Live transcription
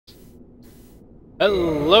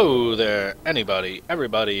Hello there, anybody,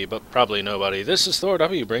 everybody, but probably nobody. This is Thor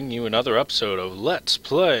W bringing you another episode of Let's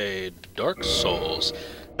Play Dark Souls.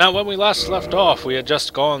 Now, when we last left off, we had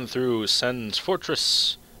just gone through Sen's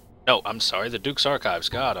Fortress. No, I'm sorry, the Duke's Archives.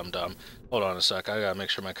 God, I'm dumb. Hold on a sec, I gotta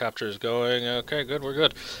make sure my capture is going. Okay, good, we're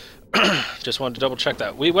good. Just wanted to double check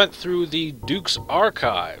that. We went through the Duke's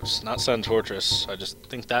Archives, not Sen's Fortress. I just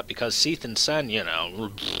think that because Seath and Sen, you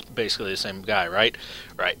know, basically the same guy, right?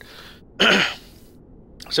 Right.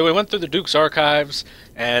 So we went through the Duke's Archives,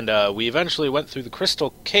 and we eventually went through the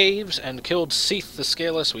Crystal Caves and killed Seath the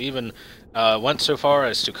Scaleless. We even went so far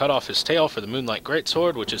as to cut off his tail for the Moonlight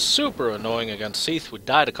Greatsword, which is super annoying against Seath. We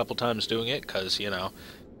died a couple times doing it, because, you know,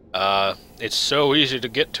 it's so easy to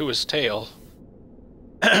get to his tail.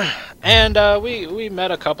 And we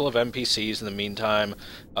met a couple of NPCs in the meantime.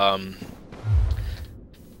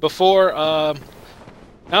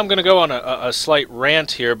 Now I'm going to go on a slight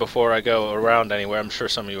rant here before I go around anywhere. I'm sure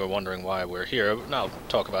some of you are wondering why we're here, and I'll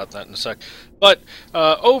talk about that in a sec. But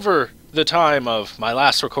over the time of my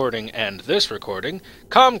last recording and this recording,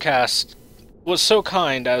 Comcast was so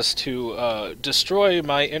kind as to destroy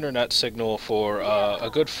my internet signal for a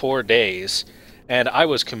good 4 days, and I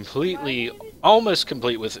was almost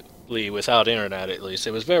completely without internet, at least.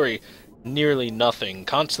 It was very nearly nothing,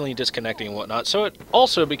 constantly disconnecting and whatnot, so it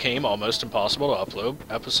also became almost impossible to upload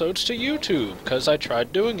episodes to YouTube, because I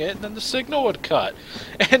tried doing it and then the signal would cut.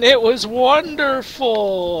 And it was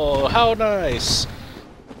wonderful! How nice!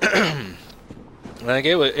 Like,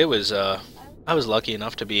 I was lucky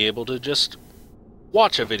enough to be able to just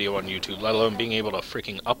watch a video on YouTube, let alone being able to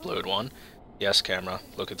freaking upload one. Yes, camera,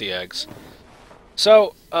 look at the eggs.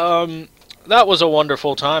 So, that was a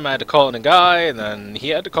wonderful time. I had to call in a guy, and then he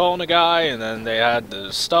had to call in a guy, and then they had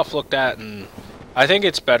the stuff looked at, and I think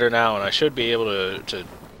it's better now, and I should be able to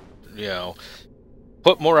you know,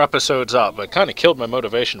 put more episodes up, but kind of killed my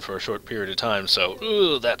motivation for a short period of time, so,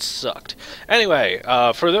 ooh, that sucked. Anyway,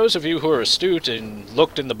 for those of you who are astute and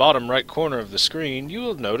looked in the bottom right corner of the screen, you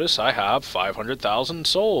will notice I have 500,000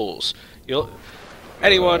 souls.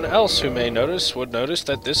 Anyone else who may notice would notice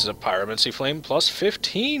that this is a Pyromancy Flame plus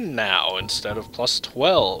 15 now, instead of plus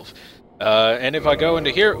 12. And if I go into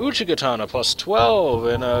here, Uchigatana plus 12,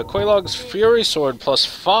 and Quelaag's Fury Sword plus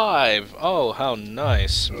 5. Oh, how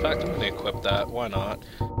nice. In fact, I'm going to equip that. Why not?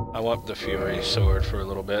 I want the Fury Sword for a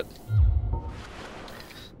little bit.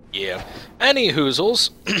 Yeah. Any hoozles,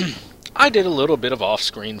 I did a little bit of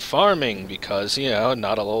off-screen farming, because, you know,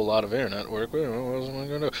 not a whole lot of internet work. What was I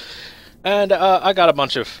going to do? And I got a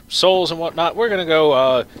bunch of souls and whatnot. We're going to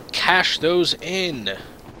go cash those in.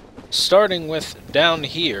 Starting with down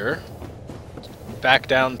here, back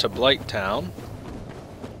down to Blight Town.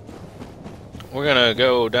 We're going to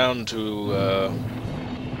go down to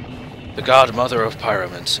the Godmother of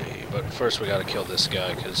Pyromancy. But first we got to kill this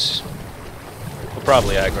guy, because we'll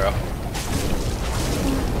probably aggro.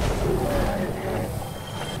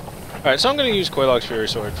 Alright, so I'm going to use Quelaag's Fury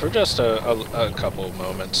Sword for just a couple of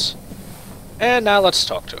moments. And now let's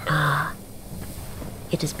talk to her. Ah,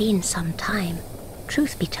 it has been some time,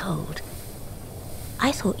 truth be told.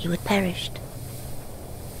 I thought you had perished.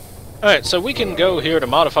 Alright, so we can go here to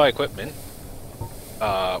modify equipment.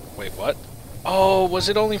 Wait, what? Oh, was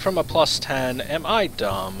it only from a plus 10? Am I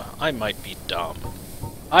dumb? I might be dumb.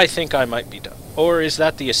 I think I might be dumb. Or is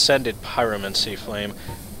that the Ascended Pyromancy Flame?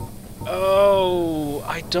 Oh,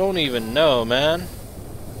 I don't even know, man.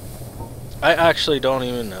 I actually don't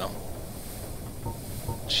even know.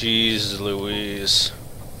 Jeez Louise.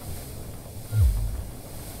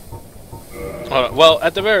 Well,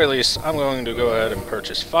 at the very least, I'm going to go ahead and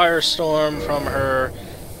purchase Firestorm from her,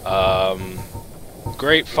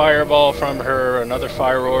 Great Fireball from her, another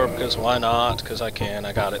Fire Orb, because why not? Because I can,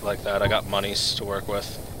 I got it like that, I got monies to work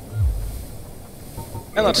with.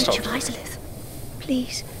 And let's talk. Witch of Izalith,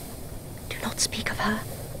 please, do not speak of her.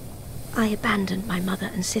 I abandoned my mother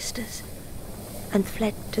and sisters, and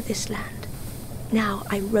fled to this land. Now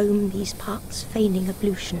I roam these parts, feigning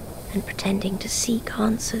ablution and pretending to seek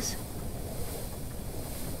answers.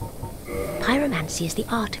 Pyromancy is the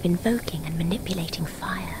art of invoking and manipulating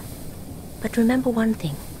fire. But remember one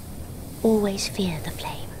thing, always fear the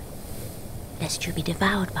flame, lest you be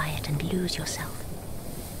devoured by it and lose yourself.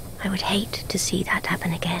 I would hate to see that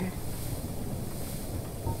happen again.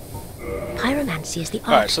 Pyromancy is the art.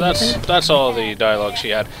 Alright, so that's all the dialogue she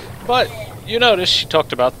had. But you notice she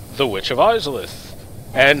talked about the Witch of Izalith,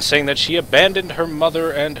 and saying that she abandoned her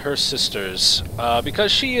mother and her sisters,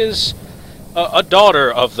 because she is a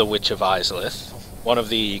daughter of the Witch of Izalith, one of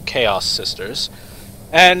the Chaos Sisters,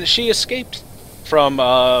 and she escaped from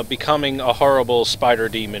becoming a horrible spider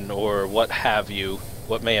demon or what have you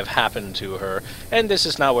what may have happened to her, and this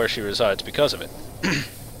is now where she resides because of it.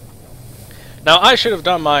 Now, I should have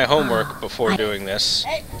done my homework before doing this,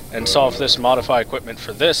 and saw if this modify equipment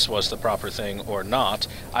for this was the proper thing or not.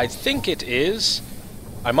 I think it is.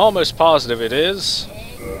 I'm almost positive it is.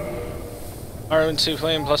 Pyromancy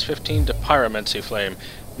Flame plus 15 to Pyromancy Flame.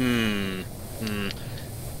 I'm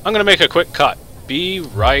gonna make a quick cut. Be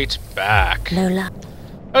right back. No luck.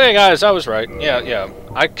 Okay, guys, I was right. Yeah.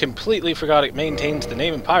 I completely forgot it maintains the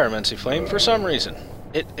name in Pyromancy Flame for some reason.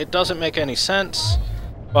 It doesn't make any sense,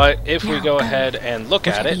 but if we go ahead and look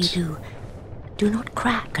at it... Do not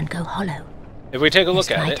crack and go hollow. If we take a look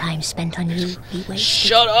at it... time spent on you be wasted.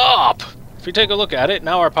 Shut up! If we take a look at it,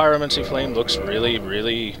 now our Pyromancy Flame looks really,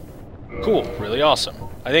 really cool. Really awesome.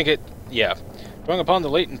 I think it... yeah. Drawing upon the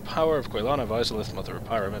latent power of Quelana Visalith, Mother of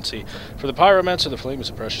Pyromancy. For the Pyromancer, the flame is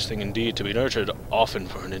a precious thing indeed, to be nurtured often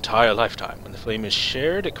for an entire lifetime. When the flame is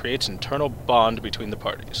shared, it creates an internal bond between the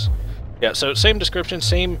parties. Yeah, so same description,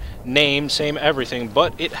 same name, same everything,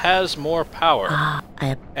 but it has more power.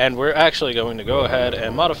 And we're actually going to go ahead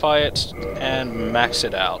and modify it and max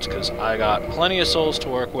it out, because I got plenty of souls to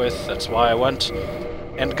work with. That's why I went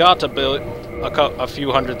and got to build a few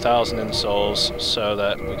 100,000 in souls, so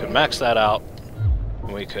that we could max that out.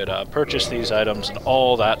 We could purchase these items and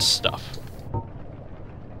all that stuff.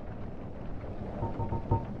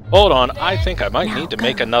 Hold on, I think I might need to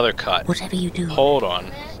make another cut. Whatever you do, hold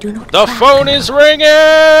on. Do not the phone is ringing!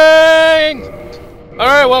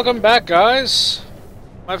 Alright, welcome back, guys.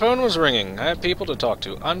 My phone was ringing. I had people to talk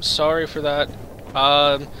to. I'm sorry for that.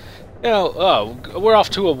 You know, we're off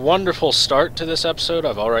to a wonderful start to this episode.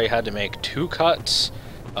 I've already had to make 2 cuts.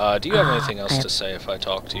 Do you have anything else to say if I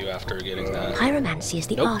talk to you after getting that? Pyromancy is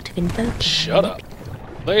the art of invoking. Shut up.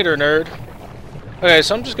 Later, nerd. Okay,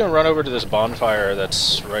 so I'm just gonna run over to this bonfire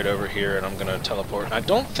that's right over here, and I'm gonna teleport. And I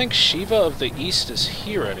don't think Shiva of the East is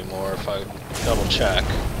here anymore, if I double check.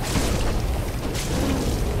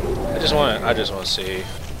 I just wanna see.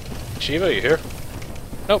 Shiva, you here?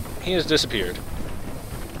 Nope, he has disappeared.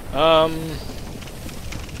 I'll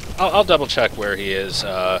double check where he is,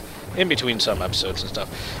 in between some episodes and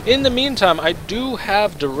stuff. In the meantime, I do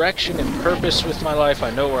have direction and purpose with my life.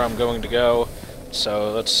 I know where I'm going to go.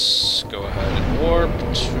 So let's go ahead and warp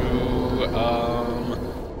to,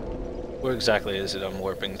 where exactly is it I'm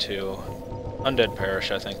warping to? Undead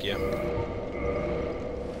Parish, I think, yeah.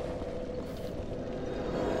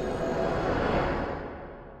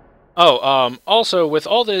 Oh, also, with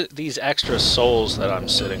all these extra souls that I'm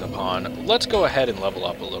sitting upon, let's go ahead and level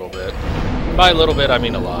up a little bit. By a little bit, I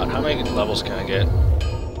mean a lot. How many levels can I get?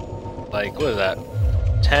 Like, what is that?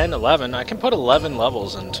 10, 11? I can put 11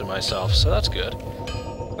 levels into myself, so that's good.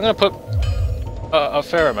 I'm gonna put a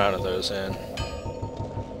fair amount of those in.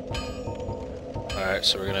 Alright,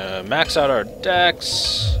 so we're gonna max out our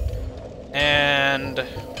dex. And...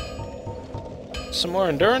 some more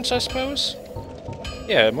endurance, I suppose?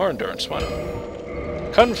 Yeah, more endurance, why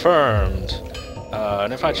not? Confirmed!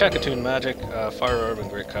 And if I check Attune Magic, Fire Orb and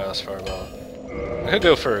Great Chaos Fireball. I could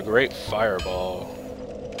go for a Great Fireball.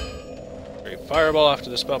 Great Fireball after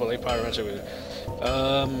the spell, but late Pyromancer.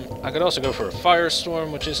 I could also go for a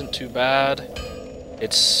Firestorm, which isn't too bad.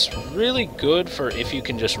 It's really good for if you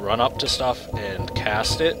can just run up to stuff and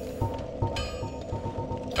cast it.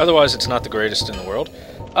 Otherwise, it's not the greatest in the world.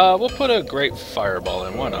 We'll put a Great Fireball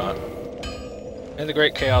in, why not? And the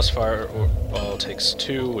Great Chaos Fireball takes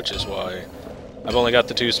 2, which is why I've only got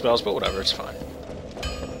the 2 spells, but whatever, it's fine.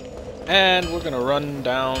 And we're gonna run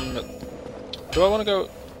down... do I want to go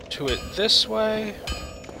to it this way?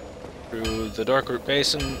 Through the Darkroot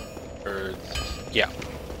Basin? Or... yeah.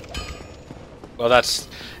 Well, it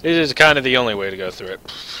is kind of the only way to go through it.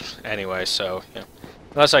 Anyway, so, yeah.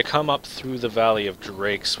 Unless I come up through the Valley of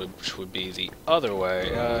Drakes, which would be the other way.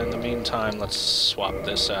 In the meantime, let's swap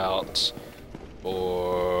this out.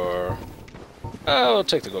 Or... we'll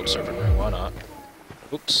take the Gold Serpent Ring, why not?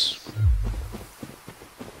 Oops.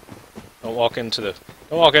 Don't walk into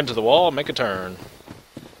the wall, make a turn.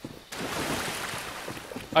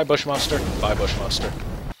 Bye, Bush Monster. Bye, Bush Monster.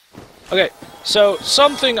 Okay, so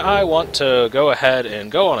something I want to go ahead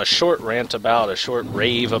and go on a short rant about, a short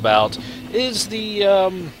rave about, is the,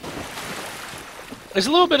 is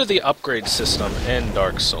a little bit of the upgrade system in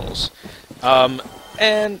Dark Souls.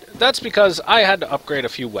 And that's because I had to upgrade a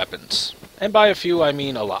few weapons. And by a few, I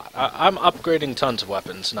mean a lot. I'm upgrading tons of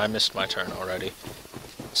weapons, and I missed my turn already.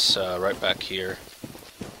 It's right back here.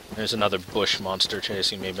 There's another bush monster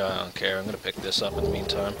chasing me, but I don't care. I'm going to pick this up in the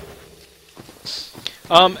meantime.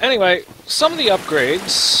 Anyway, some of the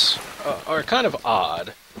upgrades are kind of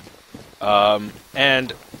odd.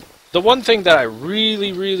 And the one thing that I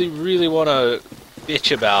really want to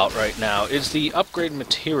bitch about right now is the upgrade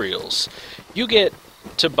materials. You get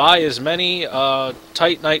to buy as many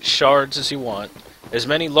Titanite shards as you want, as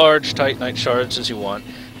many large Titanite shards as you want.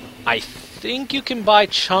 I think you can buy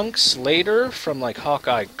chunks later from like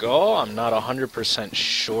Hawkeye Go. I'm not 100%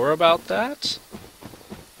 sure about that.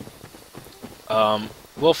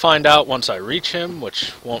 We'll find out once I reach him,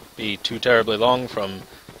 which won't be too terribly long from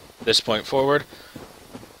this point forward.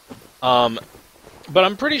 But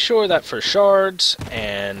I'm pretty sure that for shards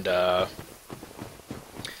and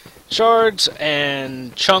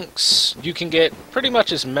chunks, you can get pretty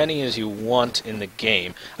much as many as you want in the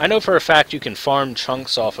game. I know for a fact you can farm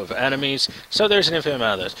chunks off of enemies, so there's an infinite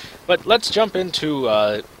amount of this. But let's jump into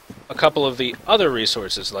a couple of the other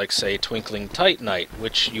resources, like say Twinkling Titanite,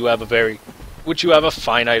 which you have a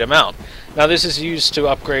finite amount. Now this is used to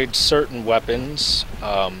upgrade certain weapons,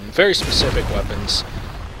 very specific weapons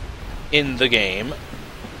in the game,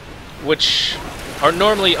 which are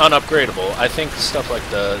normally unupgradable. I think stuff like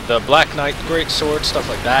the Black Knight Great Sword, stuff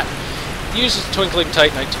like that, uses Twinkling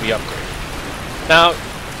Titanite to be upgraded. Now,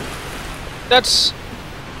 that's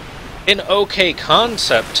an okay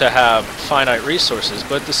concept to have finite resources,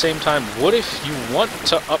 but at the same time, what if you want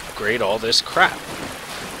to upgrade all this crap?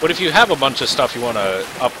 What if you have a bunch of stuff you want to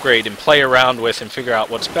upgrade and play around with and figure out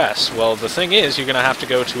what's best? Well, the thing is, you're going to have to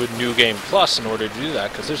go to a New Game Plus in order to do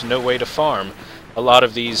that, because there's no way to farm a lot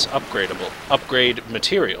of these upgrade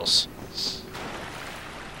materials.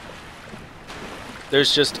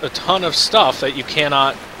 There's just a ton of stuff that you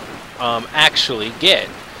cannot actually get,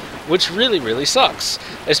 which really sucks.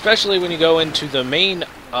 Especially when you go into the main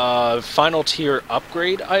final tier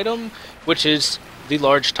upgrade item, which is the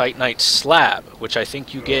large Titanite slab, which I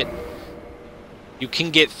think you can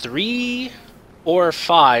get 3 or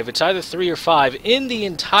 5. It's either 3 or 5 in the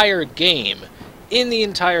entire game. And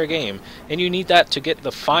you need that to get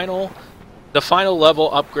the final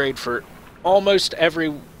level upgrade for almost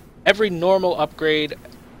every normal upgrade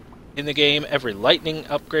in the game, every lightning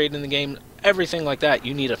upgrade in the game, everything like that.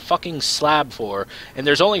 You need a fucking slab for, and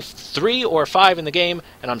there's only 3 or 5 in the game,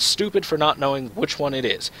 and I'm stupid for not knowing which one it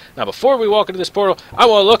is. Now, before we walk into this portal, I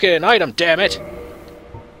want to look at an item. Damn it!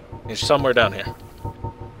 It's somewhere down here.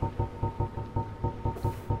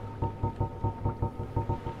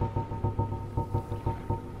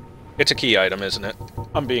 It's a key item, isn't it?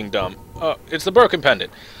 I'm being dumb. Oh, it's the broken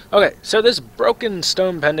pendant. Okay, so this broken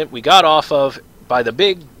stone pendant we got off of by the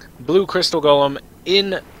big blue crystal golem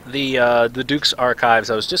in the Duke's archives.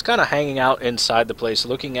 I was just kind of hanging out inside the place,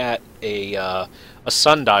 looking at a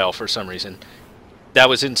sundial for some reason that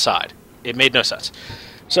was inside. It made no sense.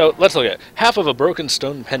 So let's look at it. Half of a broken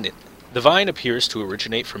stone pendant. The vine appears to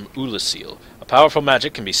originate from OOLACILE. A powerful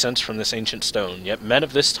magic can be sensed from this ancient stone, yet men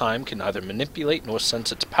of this time can neither manipulate nor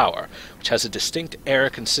sense its power, which has a distinct air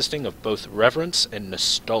consisting of both reverence and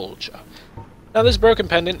nostalgia. Now this broken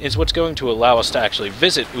pendant is what's going to allow us to actually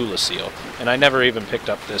visit OOLACILE, and I never even picked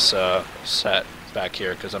up this set back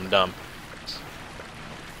here because I'm dumb.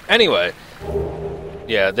 Anyway,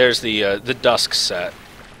 yeah, there's the Dusk set.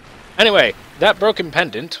 Anyway, that broken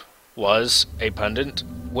pendant was a pendant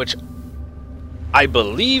which I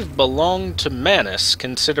believe belonged to Manus,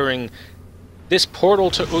 considering this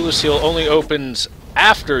portal to OOLACILE only opens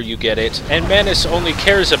after you get it, and Manus only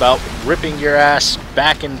cares about ripping your ass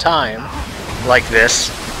back in time, like this,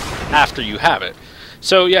 after you have it.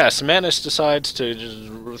 So yes, Manus decides to just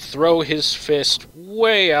throw his fist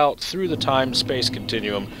way out through the time-space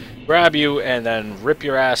continuum, grab you, and then rip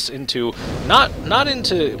your ass into, not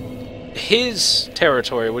into his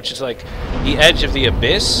territory, which is like the edge of the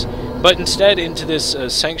abyss, but instead into this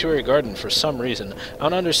sanctuary garden for some reason. I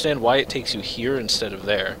don't understand why it takes you here instead of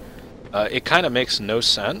there. It kind of makes no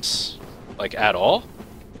sense, like at all.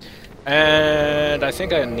 And I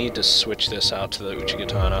think I need to switch this out to the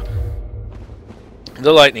Uchigatana.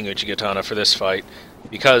 The Lightning Uchigatana for this fight,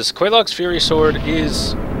 because Quelaag's Fury Sword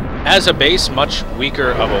is, as a base, much weaker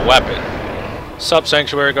of a weapon. Sup,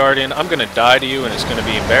 Sanctuary Guardian, I'm gonna die to you and it's gonna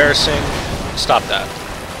be embarrassing. Stop that.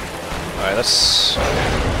 Alright, let's...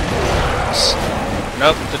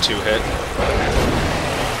 Nope, the 2-hit.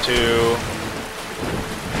 2...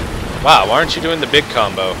 Wow, why aren't you doing the big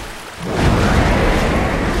combo?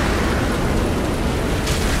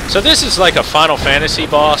 So this is like a Final Fantasy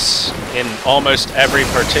boss in almost every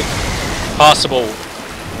possible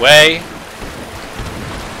way.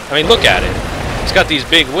 I mean, look at it. It's got these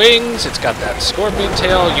big wings, it's got that scorpion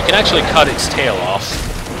tail. You can actually cut its tail off,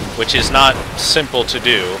 which is not simple to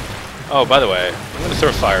do. Oh, by the way, I'm going to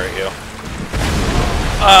throw fire at you.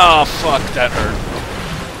 Oh, fuck, that hurt.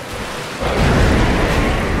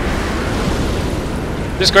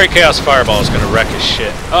 This Great Chaos Fireball is gonna wreck his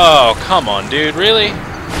shit. Oh, come on, dude, really?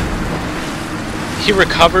 He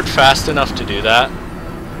recovered fast enough to do that?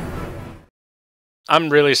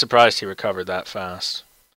 I'm really surprised he recovered that fast.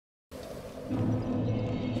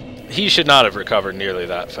 He should not have recovered nearly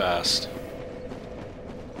that fast.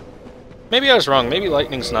 Maybe I was wrong. Maybe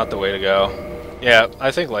lightning's not the way to go. Yeah,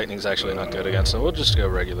 I think lightning's actually not good against it. We'll just go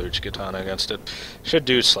regular Uchigatana against it. Should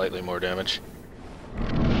do slightly more damage.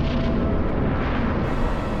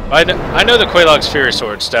 I know the Quelaag's Fury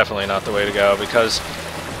Sword's definitely not the way to go, because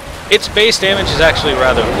its base damage is actually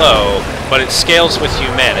rather low, but it scales with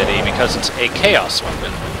humanity because it's a chaos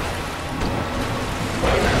weapon.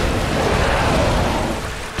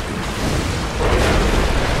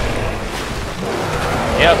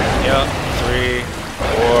 Yep, 3,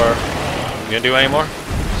 4. You gonna do any more?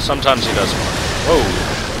 Sometimes he does more. Whoa.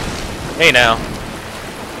 Hey now.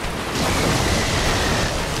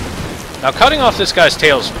 Now cutting off this guy's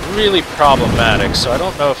tail is really problematic, so I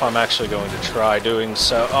don't know if I'm actually going to try doing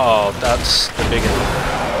so. Oh, that's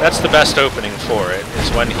the best opening for it,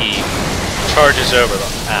 is when he charges over the...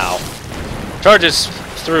 Ow. Charges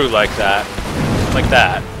through like that. Like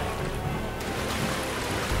that.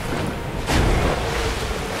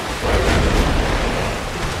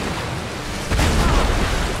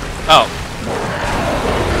 Oh.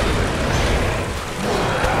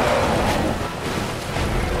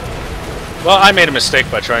 Well, I made a mistake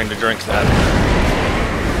by trying to drink that.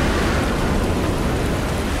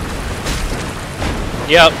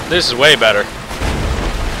 Yep, this is way better.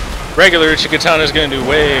 Regular Uchigatana is going to do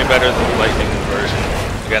way better than the lightning version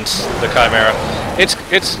against the Chimera.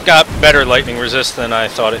 It's got better lightning resist than I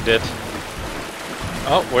thought it did.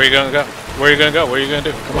 Oh, where are you going to go? Where are you going to go? What are you going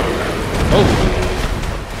to do? Come on. Oh.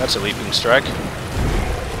 That's a leaping strike.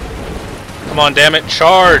 Come on, damn it.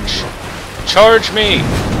 Charge! Charge me!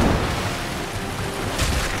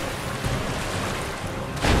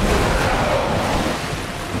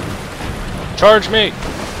 Charge me!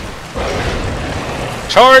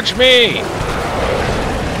 Charge me!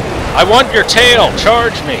 I want your tail!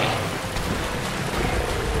 Charge me!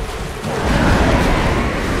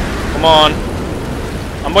 Come on.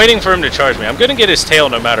 I'm waiting for him to charge me. I'm gonna get his tail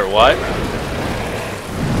no matter what.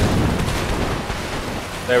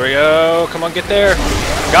 There we go. Come on, get there.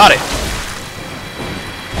 Got it.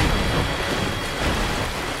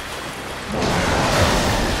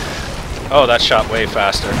 Oh, that shot way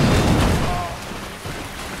faster.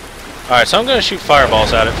 Alright, so I'm going to shoot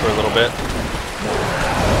fireballs at it for a little bit.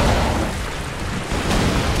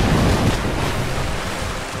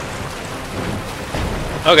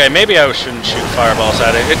 Okay, maybe I shouldn't shoot fireballs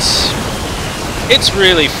at it. It's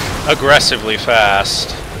really aggressively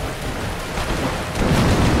fast.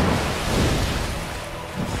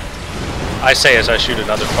 I say as I shoot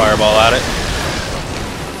another fireball at it.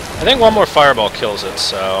 I think one more fireball kills it,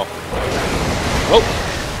 so... Whoa!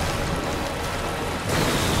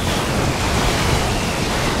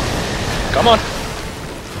 Come on!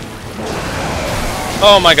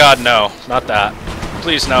 Oh my god, no. Not that.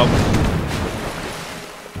 Please, no.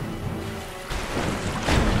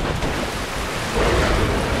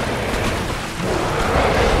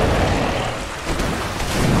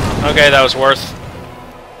 Okay, that was worth...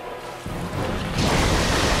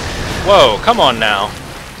 Whoa, come on now.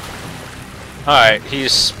 Alright,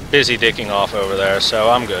 he's busy dicking off over there, so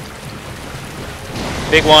I'm good.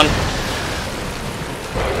 Big one.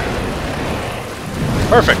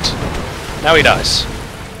 Perfect. Now he dies.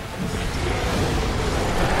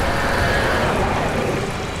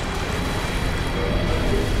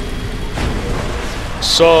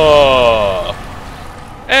 So...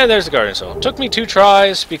 And there's the Guardian Soul. Took me 2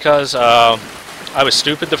 tries because I was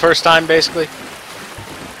stupid the first time, basically.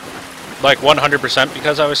 Like 100%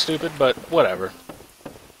 because I was stupid, but whatever.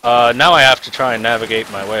 Now I have to try and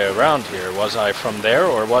navigate my way around here. Was I from there,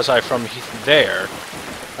 or was I from there?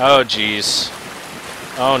 Oh, jeez.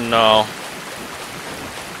 Oh, no.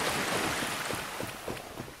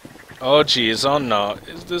 Oh, jeez. Oh, no.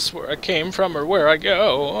 Is this where I came from, or where I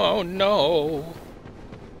go? Oh, no.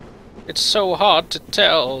 It's so hard to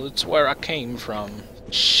tell. It's where I came from.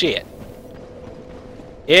 Shit.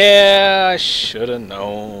 Yeah, I should have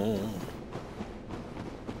known.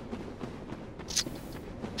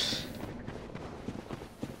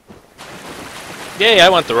 Yeah, I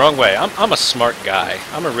went the wrong way. I'm a smart guy.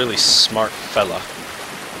 I'm a really smart fella.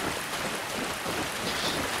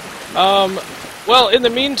 Well, in the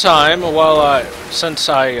meantime,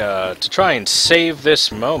 to try and save this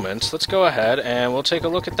moment, let's go ahead and we'll take a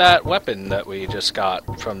look at that weapon that we just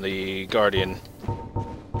got from the Guardian,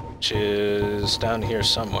 which is down here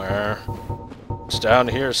somewhere. It's down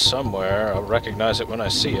here somewhere. I'll recognize it when I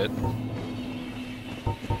see it.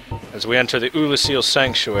 As we enter the OOLACILE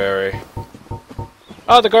Sanctuary.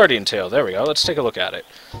 Oh, the Guardian Tail. There we go. Let's take a look at it.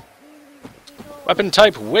 Weapon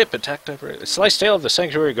type whip, attack type. Slice tail of the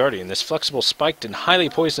Sanctuary Guardian. This flexible, spiked, and highly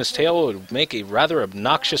poisonous tail would make a rather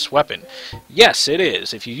obnoxious weapon. Yes, it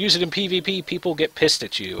is. If you use it in PvP, people get pissed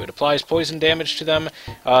at you. It applies poison damage to them.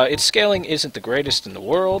 Its scaling isn't the greatest in the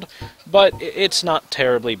world, but it's not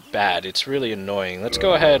terribly bad. It's really annoying. Let's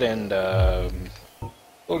go ahead and...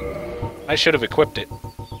 well, I should have equipped it.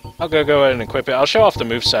 I'll go ahead and equip it. I'll show off the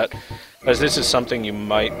moveset, as this is something you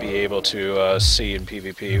might be able to see in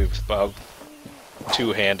PvP.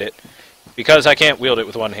 Two-hand it. Because I can't wield it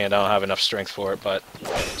with one hand, I don't have enough strength for it, but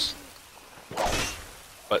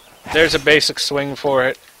there's a basic swing for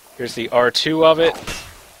it. Here's the R2 of it.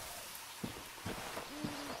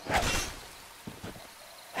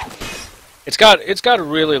 It's got a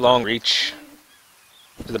really long reach.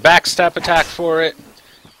 The backstep attack for it,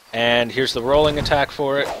 and here's the rolling attack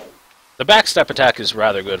for it. The backstep attack is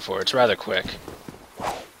rather good for it. It's rather quick.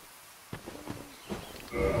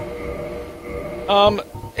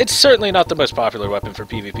 It's certainly not the most popular weapon for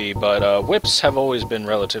PvP, but whips have always been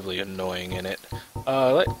relatively annoying in it.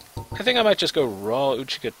 I think I might just go raw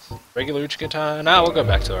regular Uchigatana. Nah, we'll go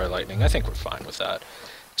back to our lightning. I think we're fine with that.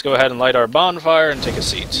 Let's go ahead and light our bonfire and take a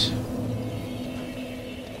seat.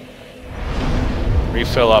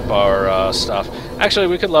 Refill up our stuff. Actually,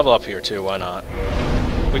 we could level up here too, why not?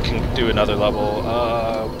 We can do another level.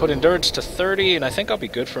 Put endurance to 30, and I think I'll be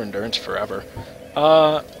good for endurance forever.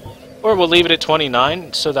 Or we'll leave it at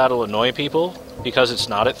 29, so that'll annoy people, because it's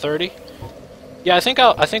not at 30. Yeah, I think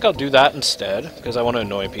I'll do that instead, because I want to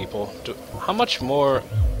annoy people. How much more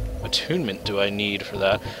attunement do I need for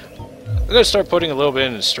that? I'm going to start putting a little bit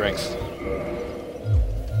into strength.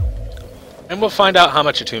 And we'll find out how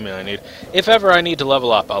much attunement I need. If ever I need to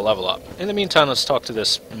level up, I'll level up. In the meantime, let's talk to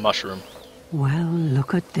this mushroom. Well,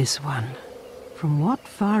 look at this one. From what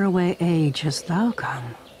faraway age hast thou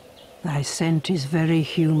come? Thy scent is very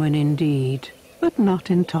human indeed, but not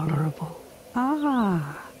intolerable.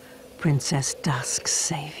 Ah, Princess Dusk's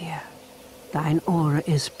savior. Thine aura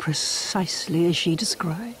is precisely as she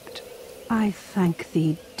described. I thank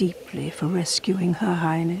thee deeply for rescuing Her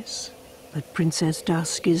Highness. But Princess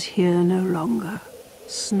Dusk is here no longer,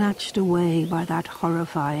 snatched away by that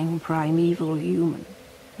horrifying primeval human.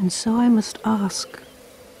 And so I must ask,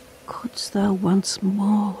 couldst thou once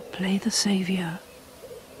more play the savior?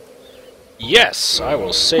 Yes, I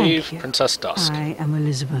will save Princess Dusk. I am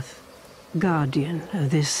Elizabeth, guardian of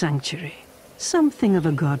this sanctuary. Something of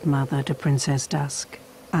a godmother to Princess Dusk.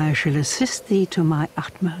 I shall assist thee to my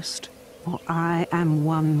utmost, for I am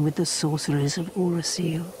one with the sorceries of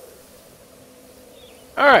OOLACILE.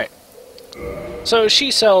 Alright. So she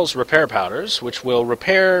sells repair powders, which will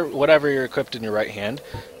repair whatever you're equipped in your right hand.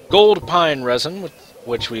 Gold pine resin,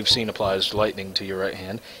 which we've seen applies lightning to your right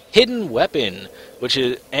hand. Hidden weapon,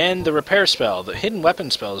 and the repair spell. The hidden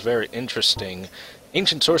weapon spell is very interesting.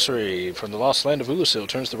 Ancient sorcery from the lost land of OOLACILE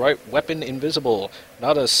turns the right weapon invisible,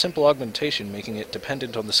 not a simple augmentation, making it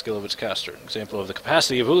dependent on the skill of its caster. An example of the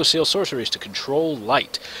capacity of OOLACILE sorceries to control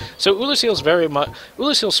light. So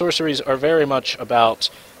OOLACILE sorceries are very much about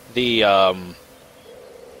the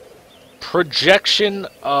projection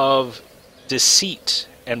of deceit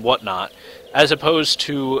and whatnot, as opposed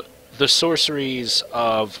to the sorceries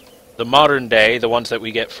of the modern day, the ones that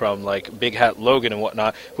we get from like Big Hat Logan and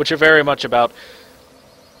whatnot, which are very much about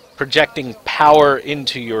projecting power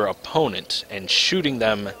into your opponent and shooting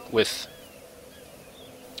them with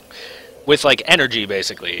like energy,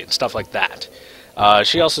 basically, and stuff like that.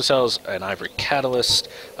 She also sells an ivory catalyst,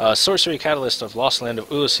 sorcery catalyst of Lost Land of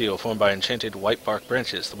OOLACILE, formed by enchanted white bark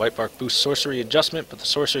branches. The white bark boosts sorcery adjustment, but the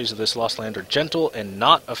sorceries of this Lost Land are gentle and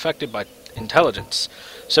not affected by intelligence.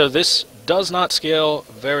 So this does not scale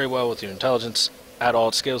very well with your intelligence at all.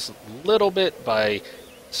 It scales a little bit by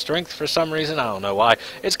strength for some reason. I don't know why.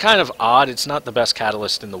 It's kind of odd. It's not the best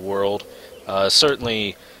catalyst in the world.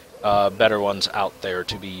 Certainly better ones out there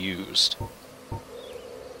to be used.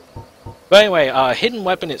 But anyway, hidden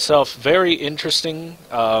weapon itself, very interesting.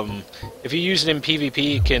 If you use it in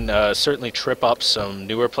PvP, it can certainly trip up some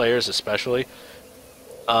newer players especially.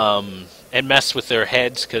 And mess with their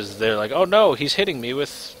heads, because they're like, oh no, he's hitting me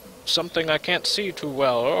with something I can't see too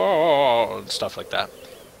well, and stuff like that.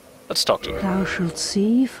 Let's talk to her. Thou shalt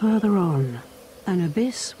see further on. An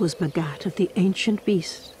abyss was begat of the ancient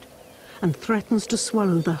beast, and threatens to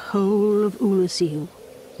swallow the whole of OOLACILE.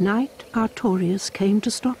 Knight Artorius came to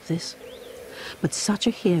stop this, but such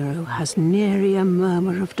a hero has nary a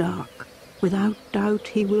murmur of dark. Without doubt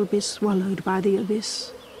he will be swallowed by the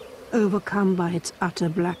abyss. overcome by its utter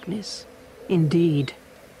blackness. Indeed,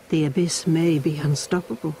 the abyss may be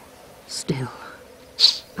unstoppable. Still,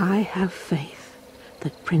 I have faith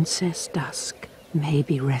that Princess Dusk may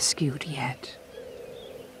be rescued yet.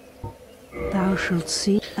 Thou shalt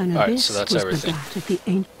see an abyss so that's was everything. begat of the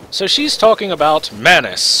ancient. So she's talking about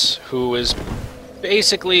Manus, who is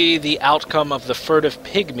basically the outcome of the furtive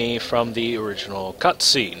pygmy from the original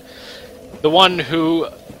cutscene. The one who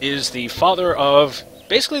is the father of,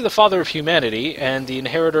 basically the father of humanity, and the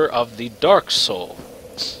inheritor of the Dark Soul.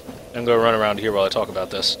 I'm going to run around here while I talk about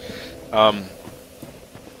this.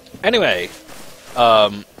 Anyway,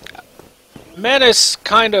 Manus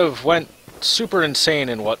kind of went super insane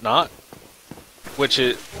and whatnot,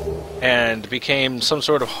 and became some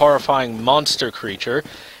sort of horrifying monster creature,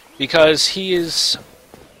 because he is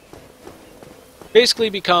basically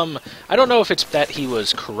become, I don't know if it's that he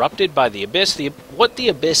was corrupted by the Abyss. What the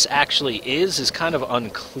Abyss actually is kind of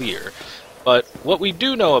unclear. But what we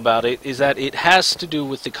do know about it is that it has to do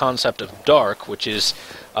with the concept of dark, which is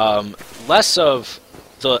less of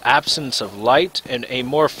the absence of light and a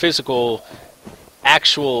more physical,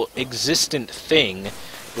 actual existent thing.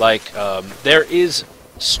 Like, there is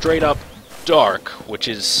straight up dark, which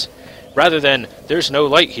is, rather than there's no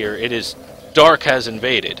light here, it is dark has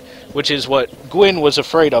invaded, which is what Gwyn was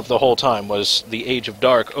afraid of the whole time, was the Age of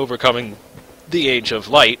Dark overcoming the Age of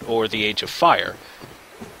Light, or the Age of Fire.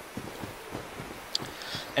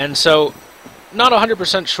 And so, not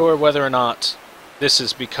 100% sure whether or not this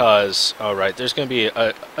is because, alright, there's going to be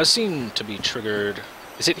a scene to be triggered.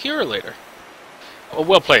 Is it here or later? Oh,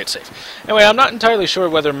 we'll play it safe. Anyway, I'm not entirely sure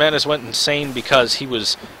whether Manus went insane because he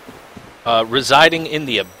was residing in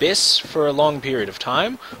the Abyss for a long period of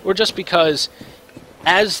time, or just because,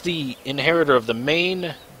 as the inheritor of the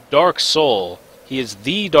main Dark Soul, he is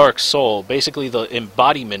the Dark Soul, basically the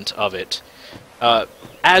embodiment of it.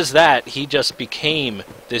 As that, he just became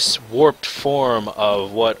this warped form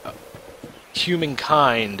of what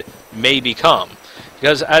humankind may become.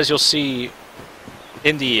 Because, as you'll see,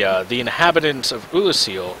 in the inhabitants of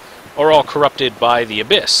OOLACILE are all corrupted by the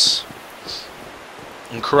Abyss,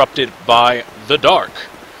 and corrupted by the Dark.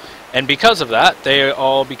 And because of that, they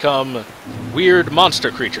all become weird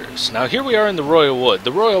monster creatures. Now, here we are in the Royal Wood.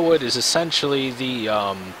 The Royal Wood is essentially the,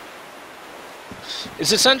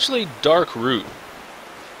 Dark Root,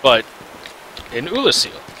 but in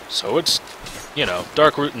OOLACILE. So it's, you know,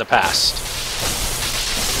 Dark Root in the past.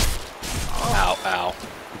 Ow, ow.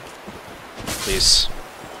 Please.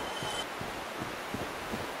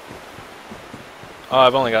 Oh,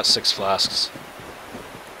 I've only got 6 flasks.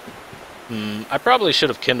 I probably should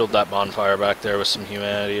have kindled that bonfire back there with some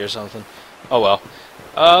humanity or something. Oh well.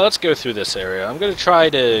 Let's go through this area. I'm going to try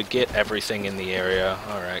to get everything in the area.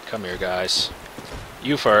 Alright, come here, guys.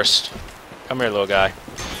 You first. Come here, little guy.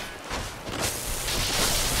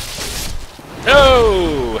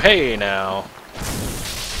 No! Hey, now.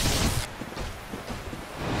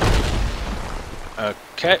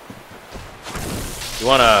 Okay. You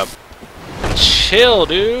wanna chill,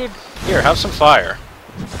 dude? Here, have some fire.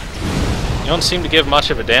 You don't seem to give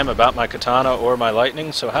much of a damn about my katana or my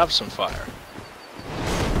lightning, so have some fire.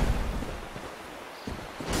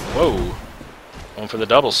 Whoa. Going for the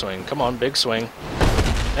double swing. Come on, big swing.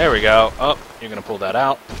 There we go. Oh, you're gonna pull that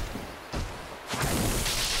out.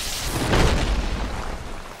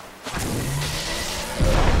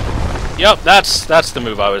 Yep, that's the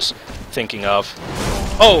move I was thinking of.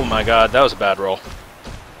 Oh my god, that was a bad roll.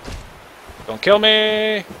 Don't kill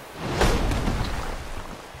me!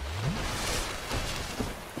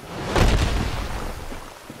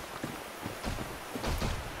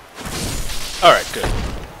 Alright, good.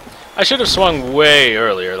 I should have swung way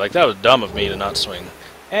earlier. Like, that was dumb of me to not swing.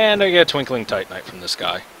 And I get Twinkling Titanite from this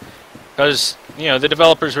guy. Because, you know, the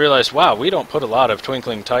developers realized, wow, we don't put a lot of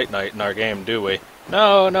Twinkling Titanite in our game, do we?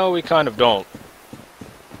 No, we kind of don't.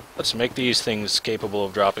 Let's make these things capable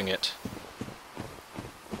of dropping it.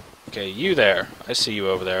 Okay, you there. I see you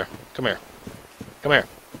over there. Come here. Come here.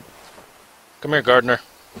 Come here, gardener.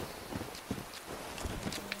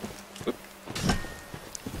 Oop.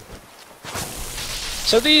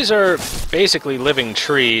 So these are basically living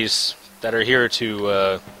trees that are here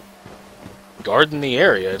to garden the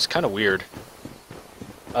area. It's kind of weird.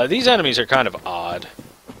 These enemies are kind of odd.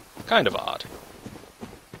 Kind of odd.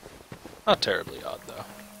 Not terribly odd, though.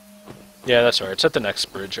 Yeah, that's right. It's at the next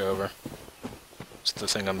bridge over. It's the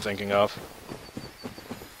thing I'm thinking of.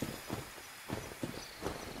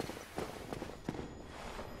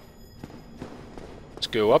 Let's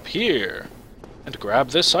go up here and grab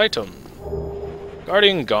this item.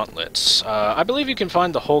 Guardian Gauntlets. I believe you can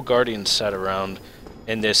find the whole Guardian set around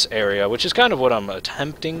in this area, which is kind of what I'm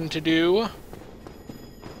attempting to do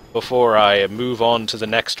before I move on to the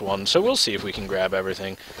next one. So we'll see if we can grab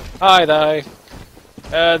everything. Hi, thy.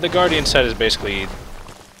 The Guardian set is basically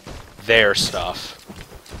their stuff.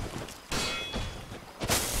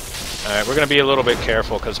 Alright, we're going to be a little bit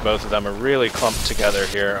careful because both of them are really clumped together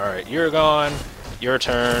here. Alright, you're gone. Your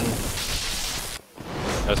turn.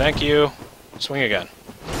 No, thank you. Swing again.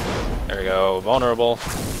 There we go. Vulnerable.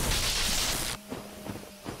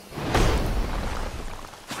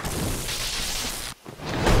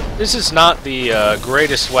 This is not the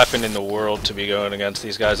greatest weapon in the world to be going against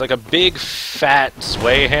these guys. Like a big, fat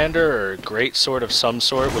Zweihander or great sword of some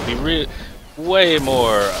sort would be way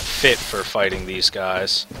more fit for fighting these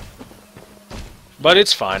guys. But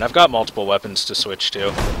it's fine. I've got multiple weapons to switch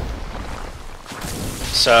to.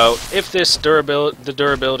 So, if this the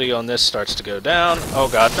durability on this starts to go down... Oh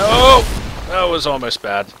god, no! That was almost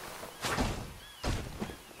bad.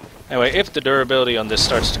 Anyway, if the durability on this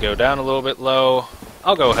starts to go down a little bit low,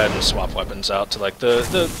 I'll go ahead and swap weapons out to, like, the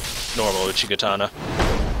normal Uchigatana.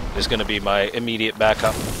 Is going to be my immediate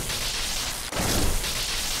backup.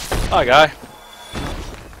 Hi, guy.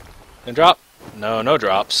 Can drop? No, no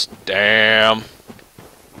drops. Damn.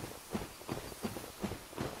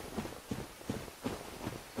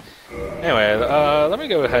 Anyway, let me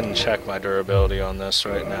go ahead and check my durability on this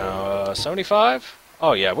right now. 75?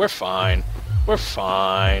 Oh yeah, we're fine. We're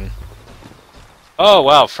fine. Oh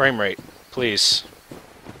wow, frame rate. Please.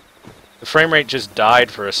 The frame rate just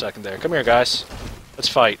died for a second there. Come here, guys. Let's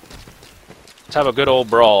fight. Let's have a good old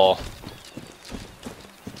brawl.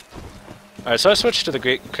 Alright, so I switched to the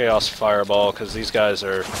Great Chaos Fireball because these guys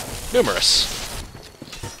are numerous.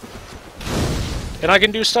 And I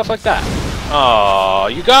can do stuff like that. Aw,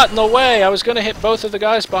 you got in the way! I was gonna hit both of the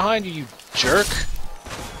guys behind you, you jerk!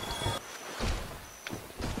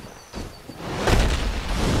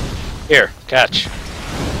 Here, catch.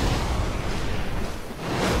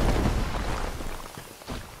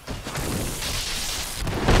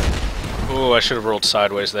 Ooh, I should have rolled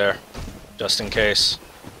sideways there, just in case.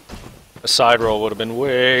 A side roll would have been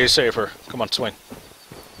way safer. Come on, swing.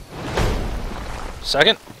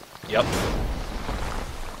 Second? Yep.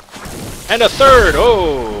 And a third!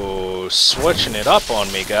 Oh, switching it up on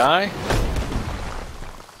me, guy.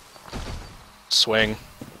 Swing.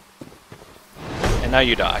 And now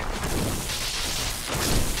you die.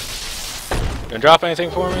 Gonna drop anything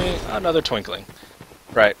for me? Another Twinkling.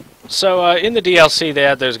 Right. So, in the DLC, they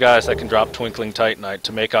had those guys that can drop Twinkling Titanite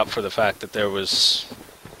to make up for the fact that there was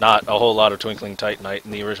not a whole lot of Twinkling Titanite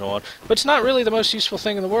in the original one. But it's not really the most useful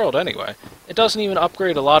thing in the world, anyway. It doesn't even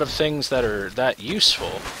upgrade a lot of things that are that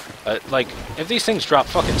useful. Like, if these things drop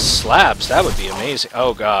fucking slabs, that would be amazing.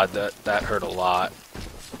 Oh god, that hurt a lot.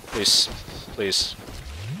 Please, please.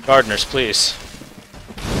 Gardeners, please.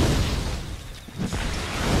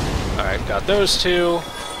 Alright, got those two.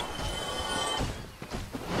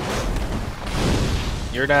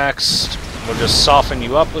 You're next. We'll just soften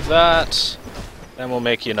you up with that. Then we'll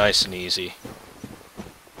make you nice and easy.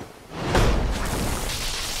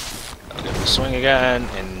 I'll give him a swing again,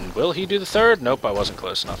 and will he do the third? Nope, I wasn't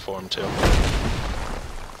close enough for him to.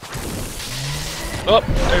 Oh,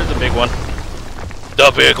 there's the big one.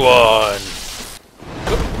 The big one!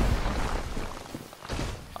 Oop.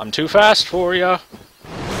 I'm too fast for ya.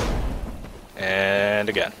 And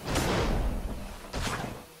again.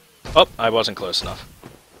 Oh, I wasn't close enough.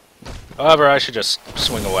 However, I should just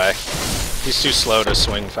swing away. He's too slow to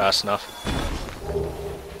swing fast enough.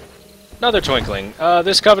 Another Twinkling.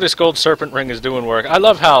 This Covetous Gold Serpent Ring is doing work. I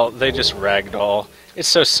love how they just ragdoll. It's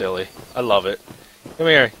so silly. I love it. Come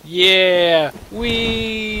here. Yeah!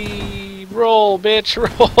 Wee! Roll, bitch,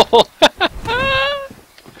 roll!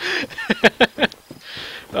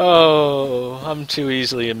 Oh, I'm too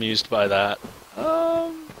easily amused by that.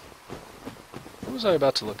 What was I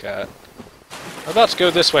about to look at? I'm about to go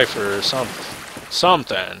this way for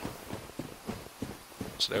something.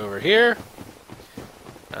 Is it over here?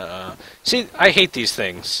 See, I hate these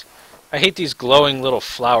things. I hate these glowing little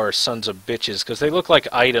flower sons of bitches, because they look like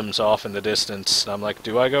items off in the distance. And I'm like,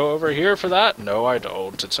 do I go over here for that? No, I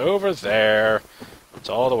don't. It's over there. It's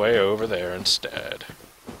all the way over there instead.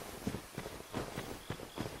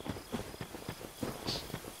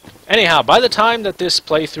 Anyhow, by the time that this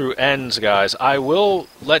playthrough ends, guys, I will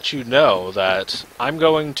let you know that I'm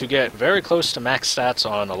going to get very close to max stats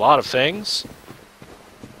on a lot of things.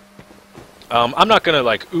 I'm not going to,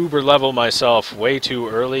 like, uber level myself way too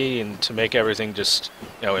early and to make everything just,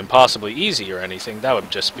 you know, impossibly easy or anything. That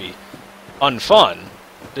would just be unfun.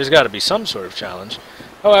 There's got to be some sort of challenge.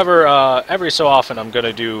 However, every so often I'm going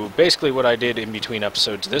to do basically what I did in between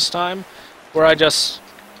episodes this time. where I just,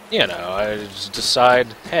 you know, I just decide,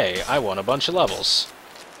 hey, I want a bunch of levels.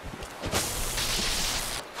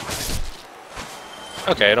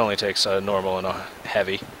 Okay, it only takes a normal and a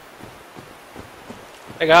heavy.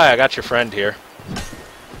 Hey guy, I got your friend here.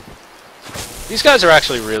 These guys are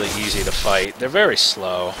actually really easy to fight. They're very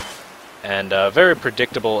slow, and very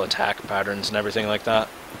predictable attack patterns and everything like that.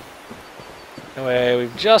 Anyway,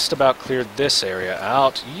 we've just about cleared this area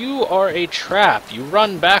out. You are a trap. You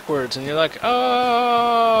run backwards, and you're like,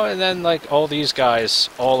 oh, and then like all these guys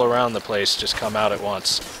all around the place just come out at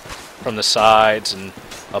once. From the sides and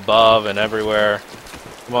above and everywhere.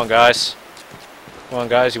 Come on, guys. Come on,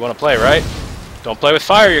 guys, you want to play, right? Don't play with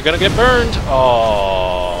fire, you're gonna get burned!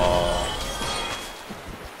 Oh.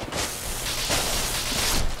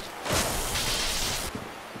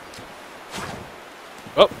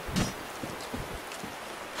 Oh.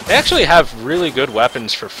 They actually have really good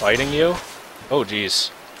weapons for fighting you. Oh, jeez.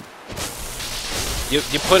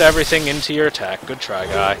 You put everything into your attack. Good try,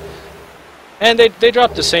 guy. And they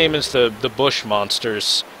drop the same as the bush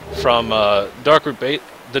monsters from the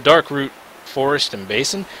Darkroot Forest and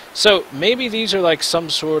Basin. So maybe these are like some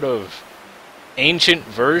sort of ancient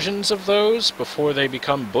versions of those before they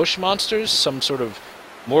become bush monsters, some sort of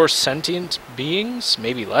more sentient beings,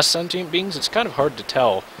 maybe less sentient beings. It's kind of hard to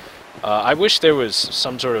tell. I wish there was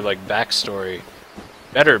some sort of like backstory,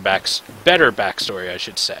 better backstory, I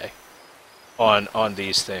should say, on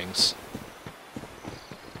these things.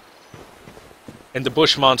 And the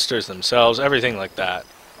bush monsters themselves, everything like that.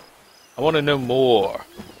 I want to know more.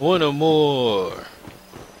 I want to know more.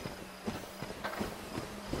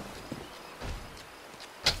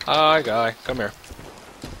 Hi, guy. Come here.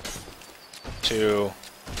 2,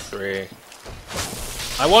 3.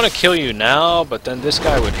 I want to kill you now, but then this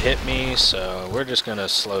guy would hit me, so we're just going to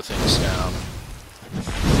slow things down.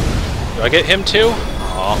 Do I get him too?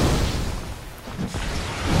 Aw.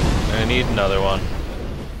 I need another one.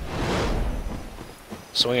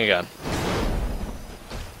 Swing again.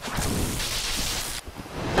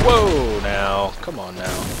 Whoa, now. Come on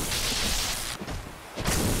now.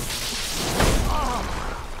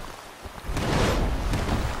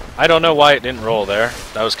 I don't know why it didn't roll there.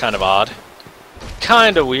 That was kind of odd.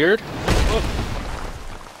 Kind of weird. Whoop.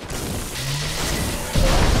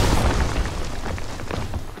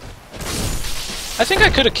 I think I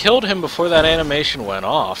could have killed him before that animation went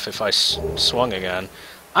off if I swung again.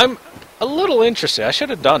 I'm a little interested. I should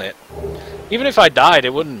have done it. Even if I died,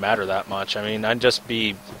 it wouldn't matter that much. I mean, I'd just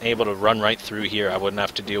be able to run right through here. I wouldn't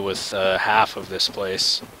have to deal with half of this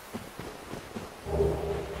place.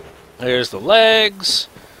 There's the legs.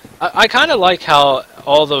 I kind of like how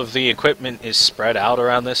all of the equipment is spread out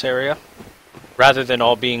around this area, rather than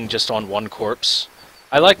all being just on one corpse.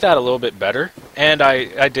 I like that a little bit better, and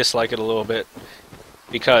I dislike it a little bit,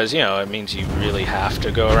 because, you know, it means you really have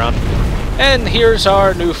to go around. And here's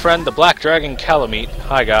our new friend, the Black Dragon Calamite.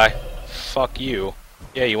 Hi, guy. Fuck you.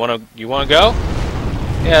 Yeah, you wanna go?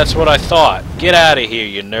 Yeah, that's what I thought. Get out of here,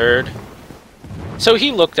 you nerd. So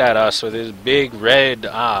he looked at us with his big red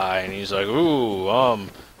eye, and he's like, ooh,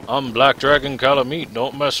 I'm Black Dragon Calamite,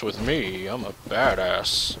 don't mess with me. I'm a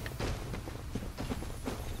badass.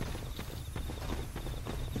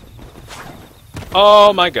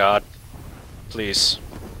 Oh my god. Please.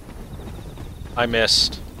 I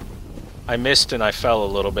missed. I missed and I fell a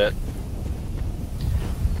little bit.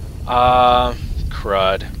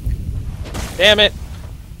 Crud. Damn it!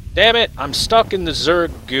 Damn it! I'm stuck in the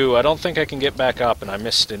Zerg goo. I don't think I can get back up, and I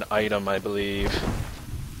missed an item, I believe.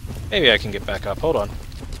 Maybe I can get back up. Hold on.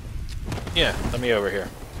 Yeah, let me over here.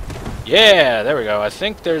 Yeah, there we go. I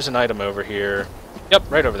think there's an item over here. Yep,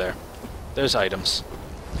 right over there. There's items.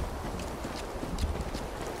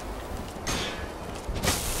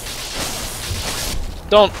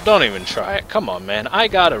 Don't even try it. Come on, man. I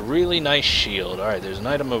got a really nice shield. Alright, there's an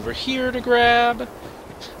item over here to grab.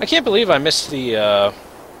 I can't believe I missed the,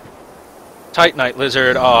 Titanite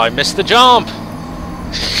Lizard. Oh, I missed the jump!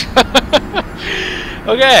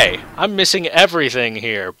 Okay, I'm missing everything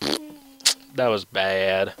here. That was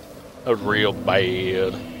bad. That was real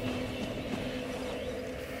bad.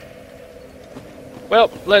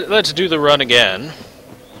 Well, let's do the run again.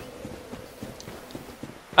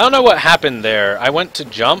 I don't know what happened there. I went to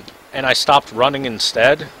jump, and I stopped running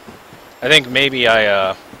instead. I think maybe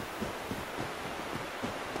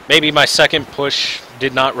maybe my second push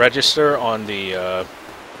did not register on the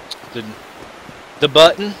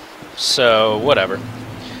button, so whatever.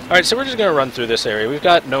 Alright, so we're just going to run through this area. We've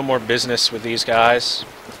got no more business with these guys.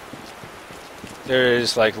 There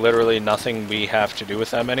is, like, literally nothing we have to do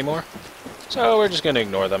with them anymore. So we're just going to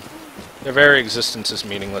ignore them. Their very existence is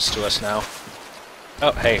meaningless to us now.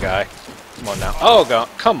 Oh, hey, guy. Come on now. Oh, God.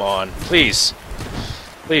 Come on. Please.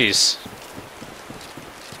 Please.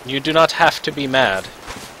 You do not have to be mad.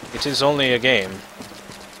 It is only a game.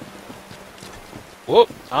 Whoop.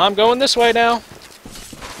 I'm going this way now.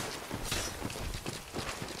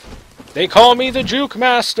 They call me the Juke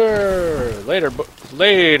Master! Later,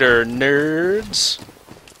 nerds.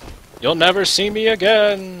 You'll never see me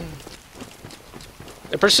again.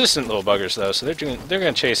 They're persistent little buggers, though, so they're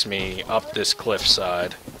gonna chase me up this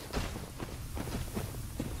cliffside.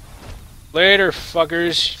 Later,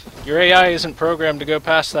 fuckers. Your AI isn't programmed to go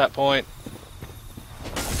past that point.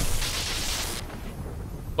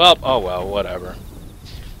 Well, oh well, whatever.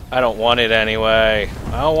 I don't want it anyway.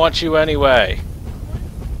 I don't want you anyway.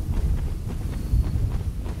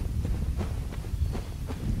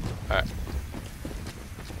 Alright.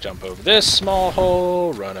 Jump over this small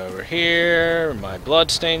hole, run over here. My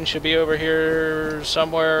bloodstain should be over here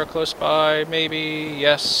somewhere close by, maybe.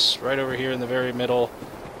 Yes, right over here in the very middle.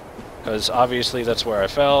 Because obviously that's where I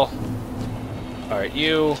fell. Alright,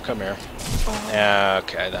 you, come here.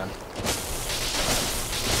 Okay, then.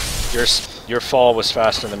 Your fall was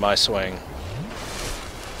faster than my swing.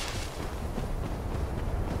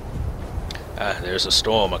 Ah, there's a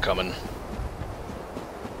storm a-coming.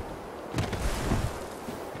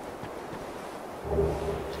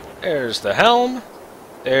 There's the helm.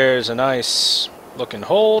 There's a nice looking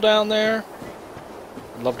hole down there.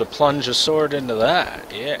 I'd love to plunge a sword into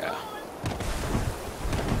that, yeah.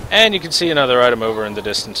 And you can see another item over in the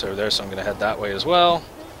distance over there, so I'm going to head that way as well.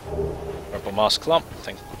 Purple moss clump,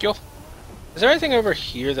 thank you. Is there anything over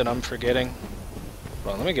here that I'm forgetting?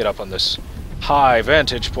 Well, let me get up on this high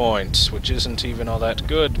vantage point, which isn't even all that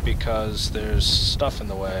good because there's stuff in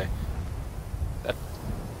the way.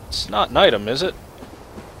 It's not an item, is it?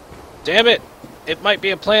 Damn it! It might be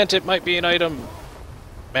a plant, it might be an item.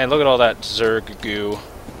 Man, look at all that Zerg goo.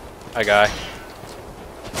 Hi, guy.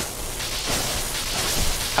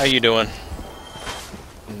 How you doing?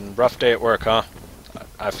 Rough day at work, huh?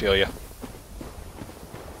 I feel you.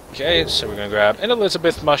 Okay, so we're gonna grab an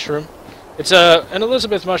Elizabeth mushroom. It's an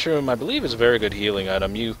Elizabeth mushroom, I believe, is a very good healing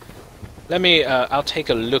item. Let me, I'll take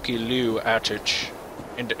a looky-loo at it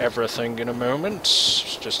into everything in a moment.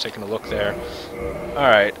 Just taking a look there.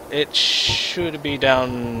 Alright, it should be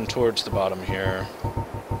down towards the bottom here.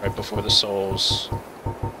 Right before the souls.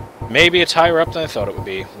 Maybe it's higher up than I thought it would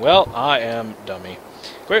be. Well, I am dummy.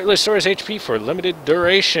 Greatly restores HP for limited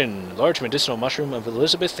duration. Large medicinal mushroom of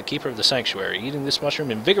Elizabeth, the keeper of the sanctuary. Eating this mushroom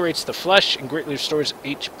invigorates the flesh and greatly restores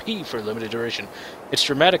HP for limited duration. Its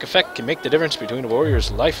dramatic effect can make the difference between a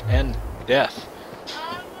warrior's life and death.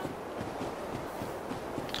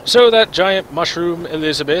 So that giant mushroom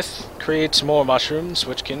Elizabeth creates more mushrooms,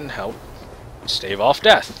 which can help stave off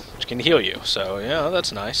death, which can heal you. So, yeah,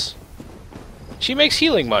 that's nice. She makes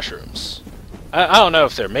healing mushrooms. I don't know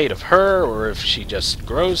if they're made of her, or if she just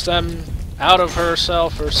grows them out of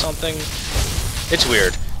herself or something. It's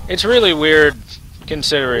weird. It's really weird,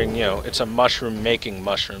 considering, you know, it's a mushroom making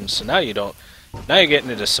mushrooms, so now you don't... Now you're getting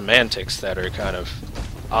into semantics that are kind of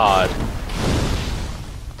odd.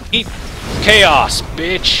 Eat chaos,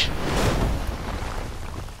 bitch!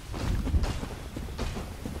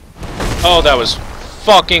 Oh, that was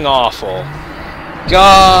fucking awful.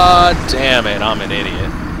 God damn it, I'm an idiot.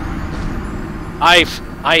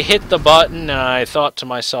 I hit the button and I thought to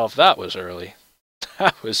myself, that was early.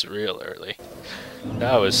 That was real early.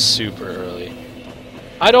 That was super early.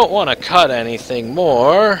 I don't want to cut anything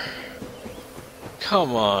more.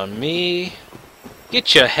 Come on, me.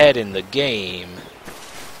 Get your head in the game.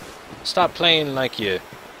 Stop playing like you...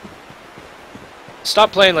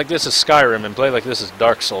 Stop playing like this is Skyrim and play like this is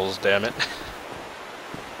Dark Souls, damn it.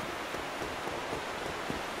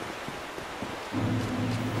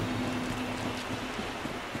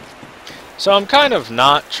 So I'm kind of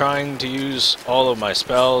not trying to use all of my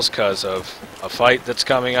spells because of a fight that's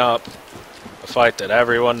coming up. A fight that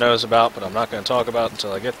everyone knows about, but I'm not going to talk about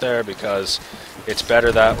until I get there because it's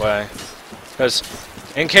better that way. Because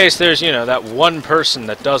in case there's, you know, that one person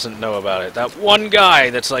that doesn't know about it. That one guy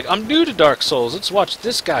that's like, I'm new to Dark Souls, let's watch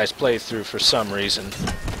this guy's playthrough for some reason.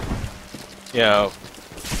 You know.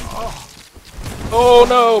 Oh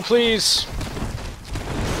no, please!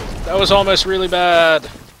 That was almost really bad.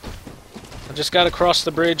 I just gotta cross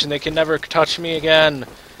the bridge and they can never touch me again.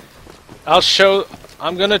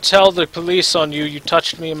 I'm gonna tell the police on you, you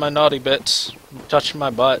touched me in my naughty bits. You touched my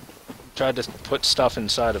butt. Tried to put stuff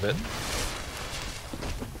inside of it.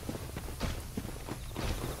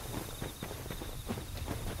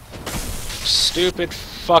 Stupid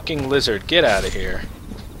fucking lizard, get out of here.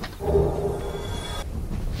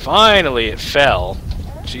 Finally it fell.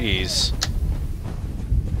 Jeez.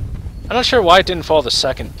 I'm not sure why it didn't fall the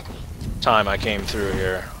second time I came through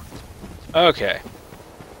here. Okay.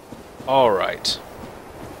 Alright.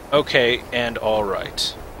 Okay, and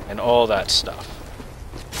alright. And all that stuff.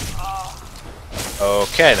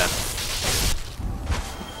 Okay, then.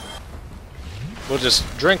 We'll just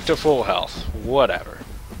drink to full health. Whatever.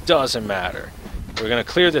 Doesn't matter. We're gonna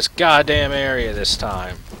clear this goddamn area this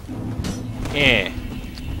time. Eh.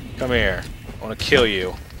 Come here. I wanna kill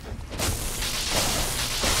you.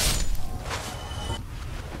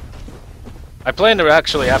 I plan to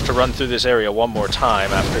actually have to run through this area one more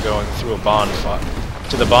time after going through a bonfire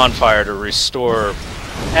to the bonfire to restore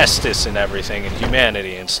Estus and everything and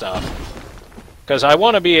humanity and stuff. Because I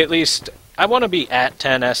want to be at least... I want to be at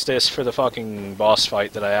 10 Estus for the fucking boss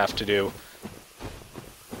fight that I have to do.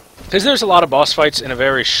 Because there's a lot of boss fights in a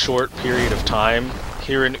very short period of time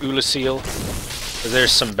here in OOLACILE.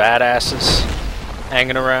 There's some badasses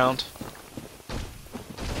hanging around.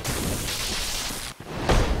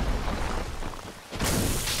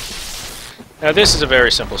 Now this is a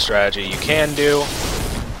very simple strategy you can do.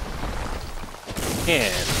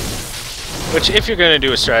 And which, if you're going to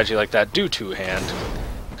do a strategy like that, do two-hand.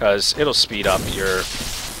 Because it'll speed up your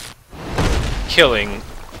killing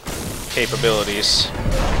capabilities.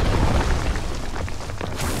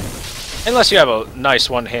 Unless you have a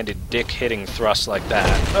nice one-handed dick-hitting thrust like that.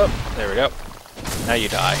 Oh, there we go. Now you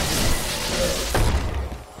die.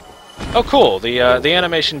 Oh, cool. The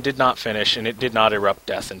animation did not finish, and it did not erupt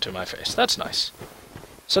death into my face. That's nice.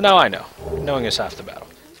 So now I know. Knowing is half the battle.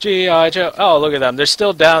 G.I. Joe. Oh, look at them. They're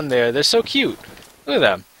still down there. They're so cute. Look at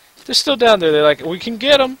them. They're still down there. They're like, we can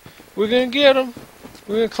get them. We're going to get them.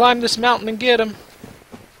 We're going to climb this mountain and get them.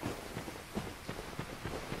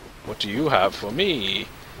 What do you have for me?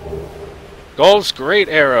 Golf's great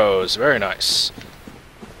arrows. Very nice.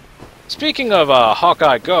 Speaking of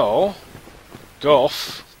Hawkeye Golf,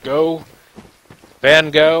 Van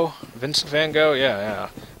Gogh, Vincent Van Gogh, yeah.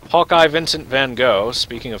 Hawkeye Vincent Van Gogh,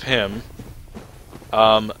 speaking of him,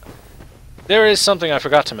 there is something I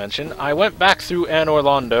forgot to mention. I went back through Anor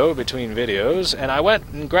Londo between videos, and I went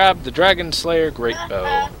and grabbed the Dragon Slayer Great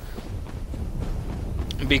Bow.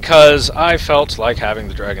 Because I felt like having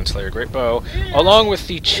the Dragon Slayer Great Bow, along with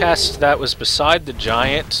the chest that was beside the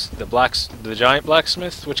giant, the giant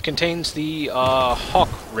blacksmith, which contains the Hawk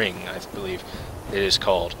Ring, I believe it is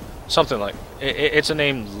called. Something like... It's a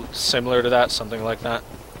name similar to that, something like that.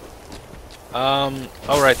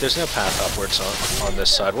 Alright, there's no path upwards on this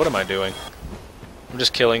side. What am I doing? I'm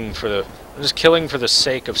just killing for the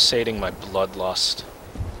sake of sating my bloodlust.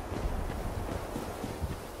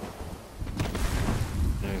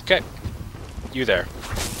 Okay. You there.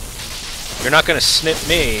 You're not gonna snip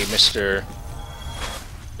me, Mr.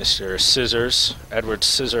 Scissors. Edward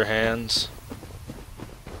Scissorhands.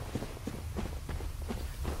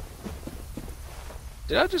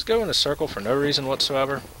 Did I just go in a circle for no reason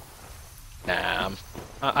whatsoever? Nah,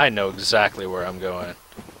 I know exactly where I'm going.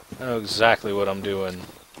 I know exactly what I'm doing.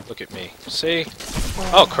 Look at me. See?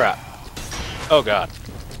 Oh, crap. Oh, God.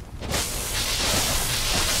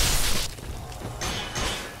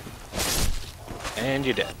 And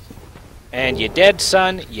you're dead. And you're dead,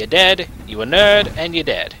 son. You're dead. You a nerd, and you're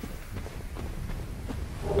dead.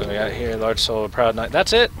 What do we got here? Large soul, proud knight.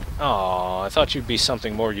 That's it? Aw, I thought you'd be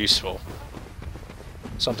something more useful.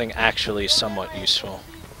 Something actually somewhat useful.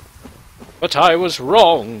 But I was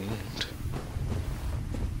wronged.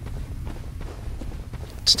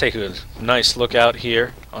 Let's take a nice look out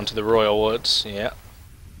here onto the Royal Woods. Yeah,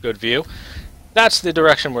 good view. That's the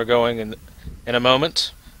direction we're going in a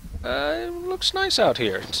moment. It looks nice out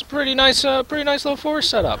here. It's a pretty nice little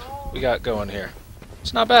forest setup we got going here.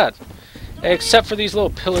 It's not bad, except for these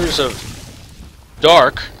little pillars of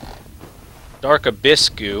dark abyss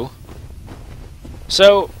goo.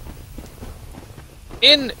 So,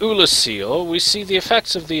 in OOLACILE, we see the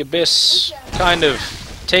effects of the abyss kind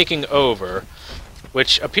of taking over,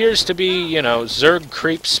 which appears to be, you know, Zerg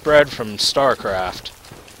creep spread from StarCraft,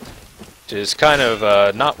 which is kind of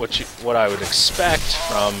not what I would expect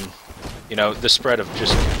from, you know, the spread of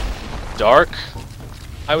just dark.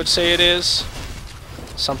 I would say it is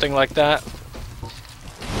something like that.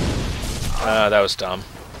 That was dumb.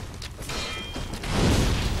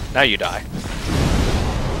 Now you die.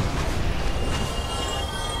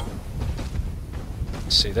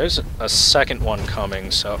 Let's see, there's a second one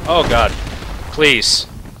coming, so... Oh, God. Please.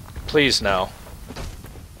 Please, no.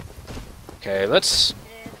 Okay, let's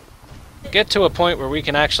get to a point where we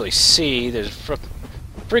can actually see. There's a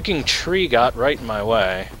freaking tree got right in my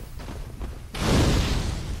way.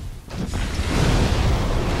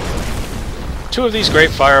 Two of these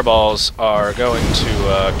great fireballs are going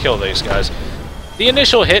to kill these guys. The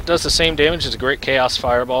initial hit does the same damage as a Great Chaos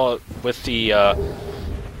Fireball, with the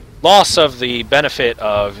loss of the benefit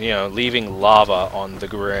of, you know, leaving lava on the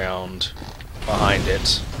ground behind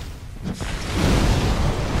it.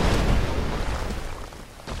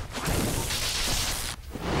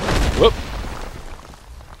 Whoop.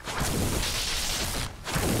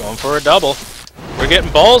 Going for a double. We're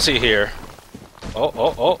getting ballsy here. Oh,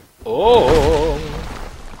 oh, oh, oh.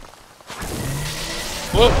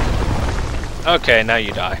 Whoop. Okay, now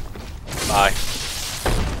you die. Bye.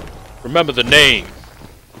 Remember the name.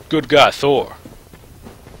 Good guy Thor.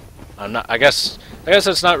 I'm not. I guess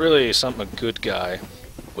that's not really something a good guy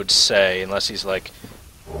would say, unless he's like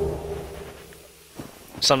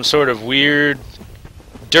some sort of weird,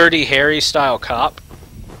 Dirty Harry style cop.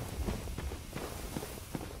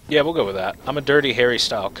 Yeah, we'll go with that. I'm a Dirty Harry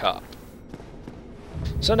style cop.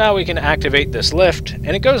 So now we can activate this lift, and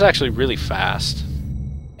it goes actually really fast.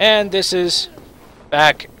 And this is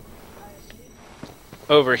back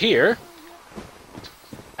over here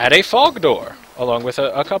at a fog door, along with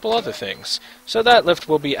a couple other things. So that lift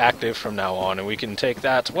will be active from now on, and we can take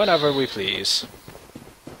that whenever we please.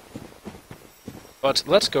 But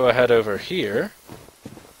let's go ahead over here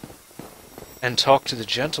and talk to the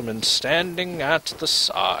gentleman standing at the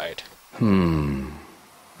side.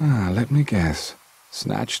 Let me guess.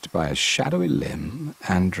 Snatched by a shadowy limb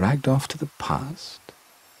and dragged off to the past?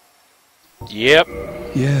 Yep.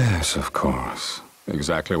 Yes, of course.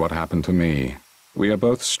 Exactly what happened to me. We are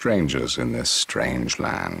both strangers in this strange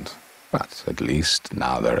land, but at least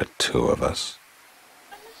now there are two of us.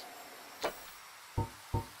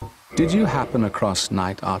 Did you happen across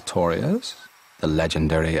Knight Artorias, the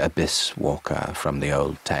legendary abyss walker from the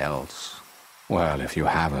old tales? Well, if you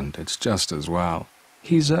haven't, it's just as well.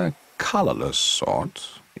 He's a colorless sort,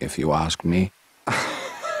 if you ask me.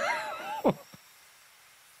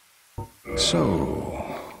 So,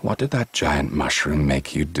 what did that giant mushroom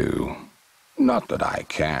make you do? Not that I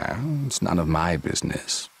care. It's none of my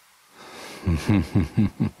business.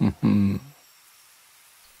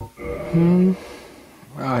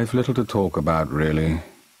 I've little to talk about, really.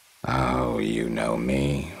 Oh, you know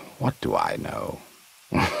me. What do I know?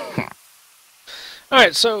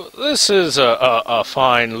 Alright, so this is a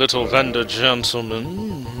fine little vendor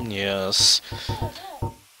gentleman, yes,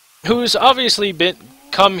 who's obviously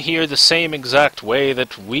come here the same exact way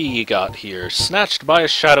that we got here, snatched by a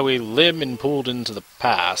shadowy limb and pulled into the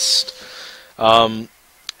past. And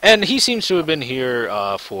he seems to have been here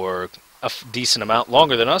for a decent amount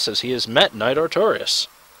longer than us, as he has met Knight Artorias.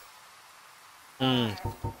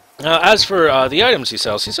 As for the items he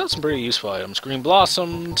sells some pretty useful items. Green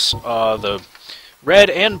blossoms, the red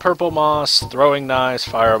and purple moss, throwing knives,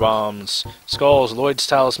 firebombs, skulls, Lloyd's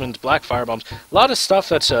talismans, black firebombs. A lot of stuff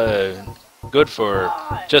that's good for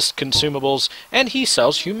just consumables. And he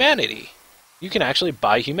sells humanity. You can actually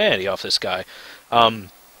buy humanity off this guy. I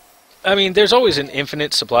mean, there's always an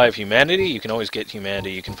infinite supply of humanity. You can always get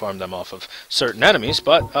humanity. You can farm them off of certain enemies.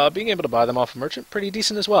 But being able to buy them off a merchant, pretty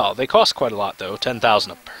decent as well. They cost quite a lot, though.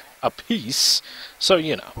 10,000 a piece. So,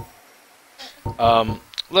 you know.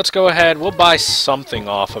 Let's go ahead. We'll buy something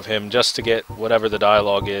off of him just to get whatever the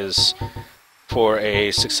dialogue is for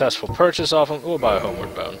a successful purchase off him. We'll buy a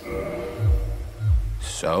homeward bone.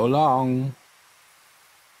 So long.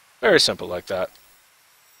 Very simple like that.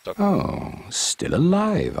 So, oh, still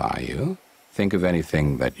alive, are you? Think of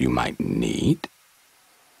anything that you might need?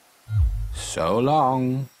 So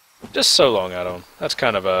long. just so long at him. That's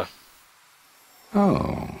kind of a...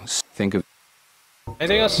 Oh, think of...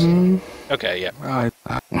 Anything else? Okay, yeah.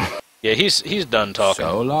 Yeah, he's done talking.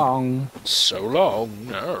 So long. So long.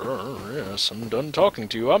 Yes, I'm done talking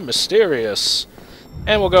to you. I'm mysterious.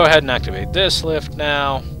 And we'll go ahead and activate this lift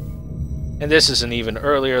now. And this is an even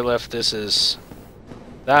earlier lift. This is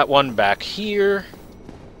that one back here,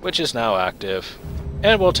 which is now active.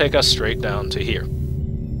 And will take us straight down to here.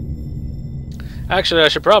 Actually, I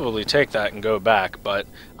should probably take that and go back, but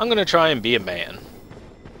I'm going to try and be a man.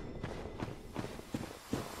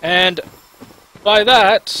 And by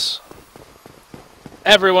that,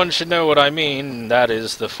 everyone should know what I mean. That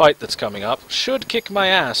is, the fight that's coming up should kick my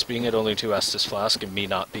ass, being it only 2 Estus Flask and me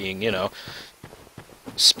not being, you know,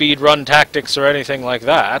 speedrun tactics or anything like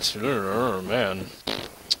that. Man.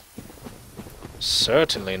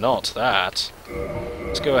 Certainly not that.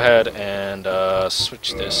 Let's go ahead and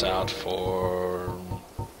switch this out for...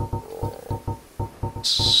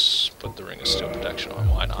 Let's put the Ring of Steel Protection on,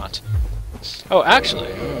 why not? Oh,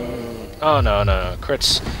 actually... Oh, no.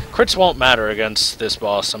 Crits won't matter against this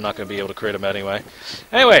boss. I'm not going to be able to crit him anyway.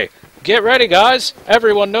 Anyway, get ready, guys!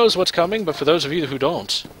 Everyone knows what's coming, but for those of you who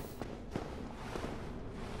don't...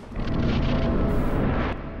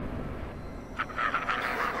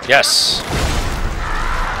 Yes.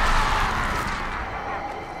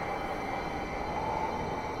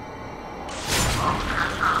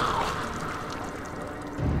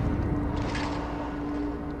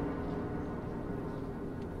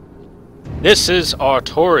 This is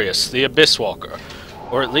Artorias, the Abyss Walker,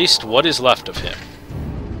 or at least what is left of him.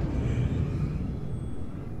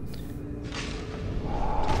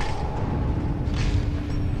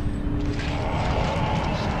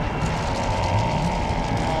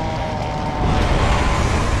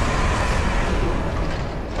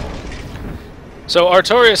 So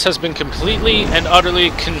Artorias has been completely and utterly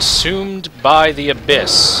consumed by the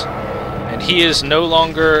Abyss, and he is no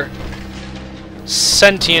longer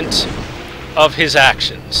sentient of his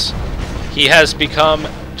actions. He has become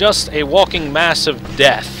just a walking mass of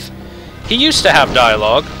death. He used to have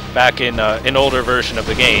dialogue back in an older version of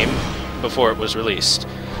the game before it was released.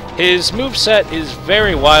 His moveset is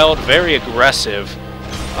very wild, very aggressive.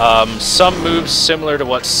 Some moves similar to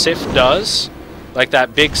what Sif does, like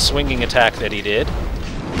that big swinging attack that he did.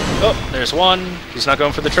 Oh, there's one. He's not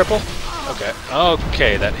going for the triple? Okay.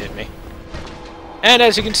 Okay, that hit me. And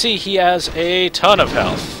as you can see, he has a ton of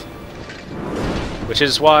health, which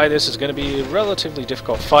is why this is going to be a relatively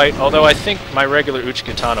difficult fight, although I think my regular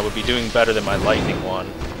Uchigatana would be doing better than my lightning one.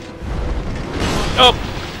 Oh!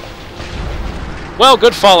 Well,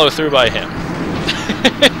 good follow-through by him.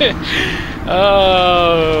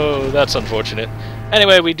 Oh, that's unfortunate.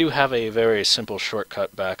 Anyway, we do have a very simple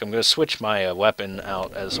shortcut back. I'm going to switch my weapon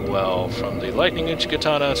out as well from the Lightning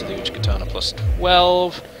Uchigatana to the Uchigatana plus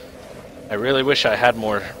 12. I really wish I had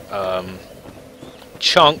more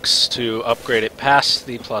chunks to upgrade it past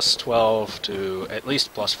the plus 12 to at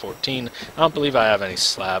least plus 14. I don't believe I have any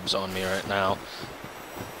slabs on me right now.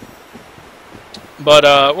 But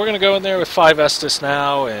we're going to go in there with 5 Estus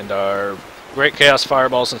now and our Great Chaos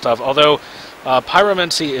Fireballs and stuff. Although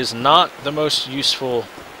Pyromancy is not the most useful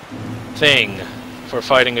thing for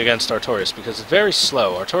fighting against Artorias because it's very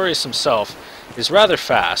slow. Artorias himself is rather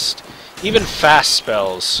fast. Even fast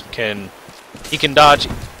spells he can dodge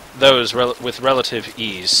those with relative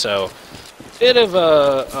ease, so bit of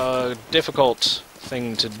a difficult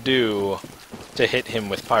thing to do to hit him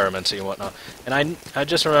with Pyromancy and whatnot. And I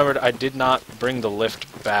just remembered I did not bring the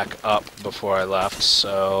lift back up before I left,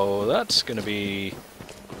 so that's gonna be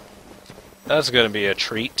a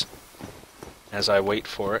treat as I wait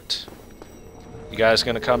for it. You guys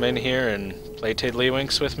gonna come in here and play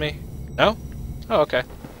Tiddlywinks with me? No? Oh, okay.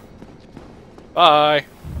 Bye.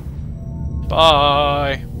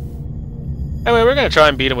 Bye. Anyway, we're going to try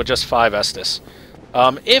and beat him with just 5 Estus.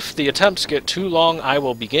 If the attempts get too long, I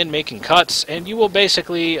will begin making cuts, and you will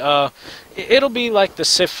basically, it'll be like the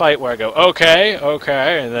Sif fight where I go, okay,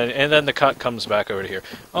 and then the cut comes back over to here.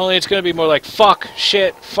 Only it's going to be more like, fuck,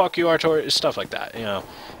 shit, fuck you, Artorias, stuff like that, you know.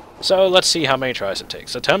 So let's see how many tries it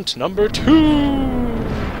takes. Attempt number 2!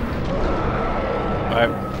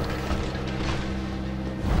 Alright.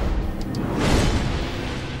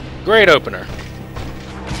 Great opener.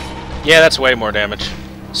 Yeah, that's way more damage.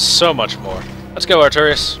 So much more. Let's go,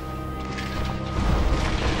 Artorias.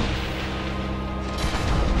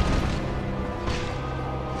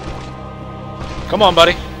 Come on,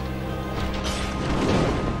 buddy.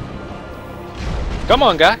 Come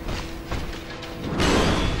on, guy.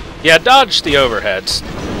 Yeah, dodge the overheads.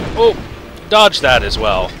 Oh, dodge that as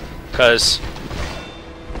well, because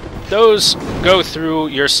those go through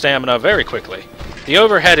your stamina very quickly. The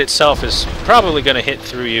overhead itself is probably going to hit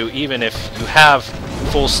through you even if you have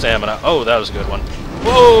full stamina. Oh, that was a good one.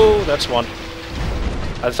 Whoa, that's 1.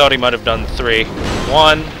 I thought he might have done 3.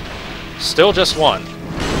 1. Still just 1.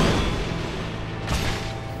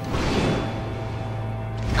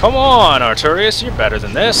 Come on, Artorias, you're better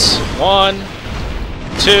than this. 1, 2.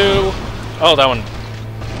 Oh, that one.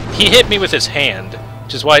 He hit me with his hand,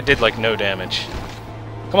 which is why it did like no damage.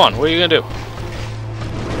 Come on, what are you going to do?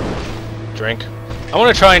 Drink. I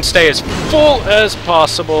want to try and stay as full as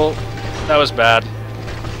possible. That was bad.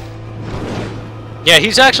 Yeah,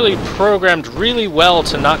 he's actually programmed really well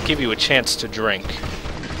to not give you a chance to drink.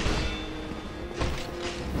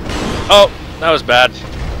 Oh, that was bad.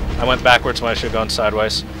 I went backwards when I should have gone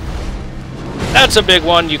sideways. That's a big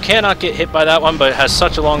one. You cannot get hit by that one, but it has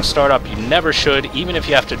such a long startup. You never should, even if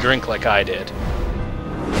you have to drink like I did.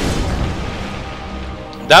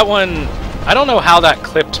 That one, I don't know how that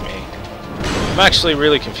clipped me. I'm actually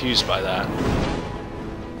really confused by that.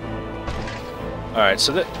 Alright,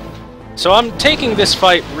 so I'm taking this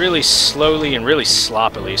fight really slowly and really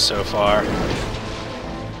sloppily so far.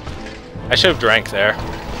 I should have drank there.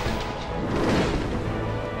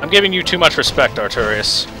 I'm giving you too much respect,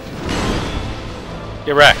 Artorias.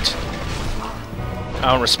 Get wrecked.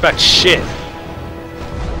 I don't respect shit.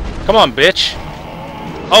 Come on, bitch.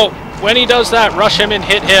 Oh, when he does that, rush him and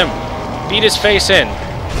hit him. Beat his face in.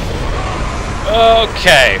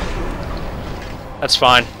 Okay. That's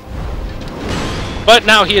fine. But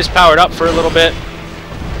now he is powered up for a little bit.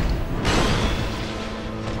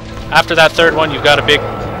 After that third one, you've got a big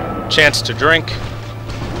chance to drink.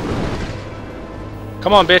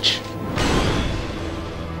 Come on, bitch.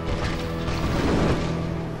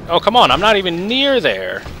 Oh, come on, I'm not even near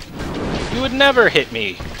there. You would never hit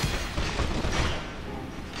me.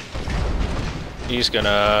 He's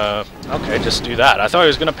gonna... Okay, just do that. I thought he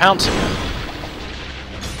was gonna pounce again.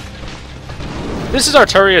 This is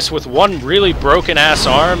Artorias with one really broken-ass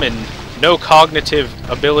arm and no cognitive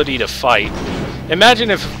ability to fight.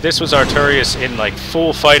 Imagine if this was Artorias in, like,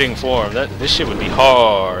 full fighting form. This shit would be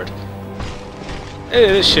hard.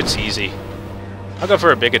 This shit's easy. I'll go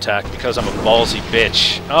for a big attack because I'm a ballsy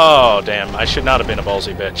bitch. Oh, damn. I should not have been a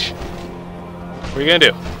ballsy bitch. What are you gonna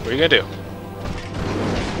do? What are you gonna do?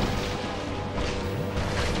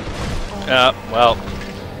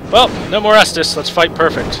 Well, no more Estus. Let's fight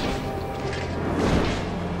perfect.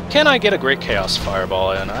 Can I get a Great Chaos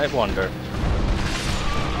Fireball in? I wonder.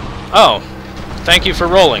 Oh. Thank you for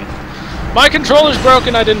rolling. My controller's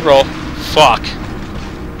broken. I didn't roll. Fuck.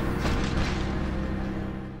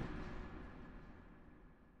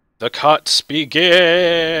 The cuts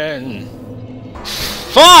begin.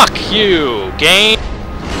 Fuck you, game.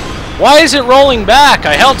 Why is it rolling back?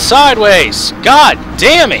 I held sideways. God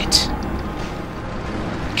damn it.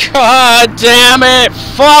 God damn it.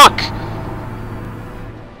 Fuck.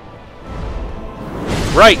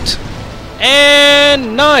 Right.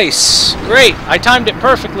 And nice. Great. I timed it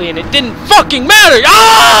perfectly and it didn't fucking matter.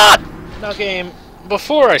 Ah! Now, game,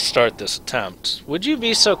 before I start this attempt, would you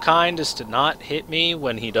be so kind as to not hit me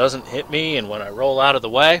when he doesn't hit me and when I roll out of the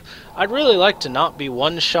way? I'd really like to not be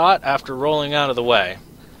one shot after rolling out of the way,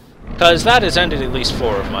 because that has ended at least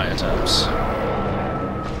 4 of my attempts.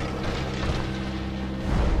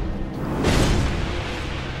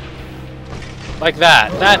 Like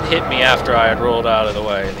that. That hit me after I had rolled out of the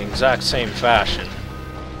way in the exact same fashion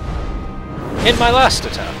in my last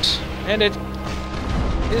attempt. And it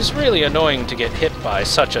is really annoying to get hit by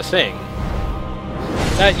such a thing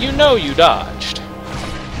that you know you dodged.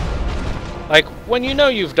 Like, when you know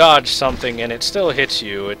you've dodged something and it still hits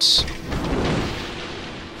you, it's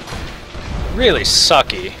really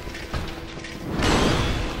sucky.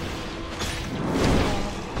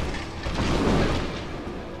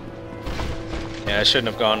 Yeah, I shouldn't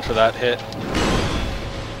have gone for that hit.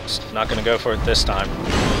 Just not gonna go for it this time.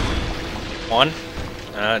 1?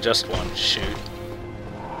 Just 1. Shoot.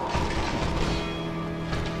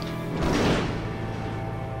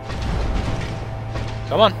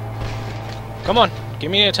 Come on. Come on.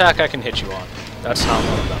 Give me an attack I can hit you on. That's not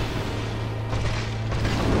one of them.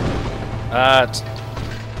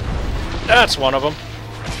 That's one of them.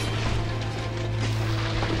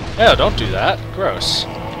 Yeah, don't do that. Gross.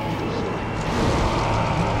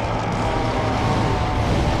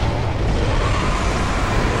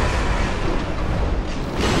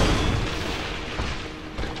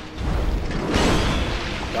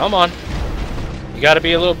 Come on. You gotta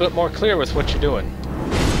be a little bit more clear with what you're doing.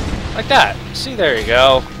 Like that. See, there you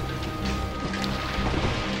go.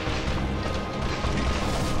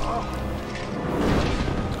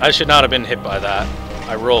 I should not have been hit by that.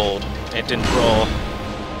 I rolled. It didn't roll.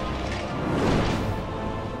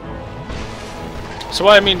 So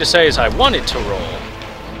what I mean to say is I wanted to roll,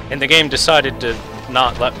 and the game decided to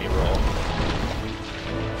not let me roll.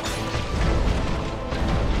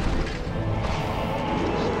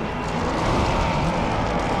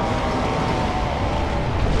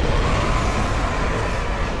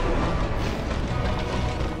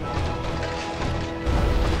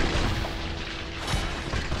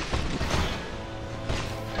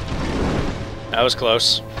 That was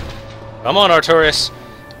close. Come on, Artorias.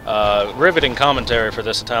 Riveting commentary for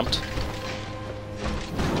this attempt.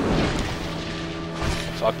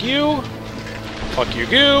 Fuck you. Fuck you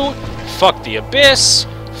goo. Fuck the abyss.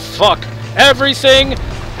 Fuck everything.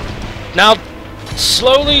 Now,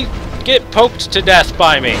 slowly get poked to death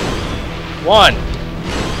by me. 1,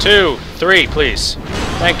 2, 3, please.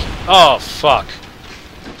 Thank you. Oh, fuck.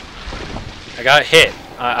 I got hit.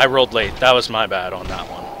 I rolled late. That was my bad on that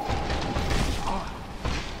one.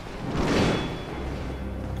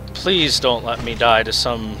 Please don't let me die to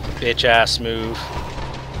some bitch-ass move.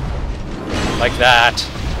 Like that.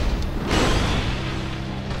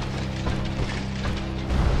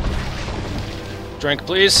 Drink,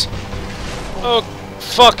 please. Oh,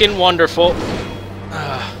 fucking wonderful.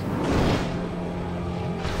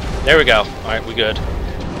 There we go. Alright, we good.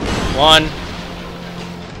 1,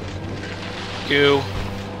 2.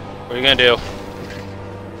 What are you gonna do?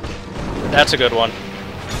 That's a good one.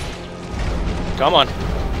 Come on.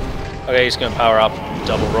 Okay, he's gonna power up.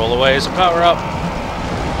 Double roll away is a power up.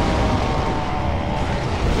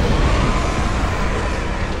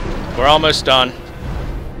 We're almost done.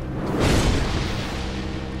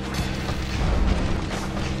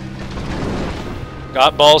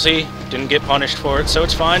 Got ballsy. Didn't get punished for it, so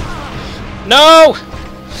it's fine. No!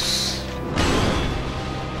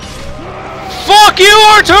 Fuck you,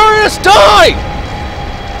 Artorias! Die!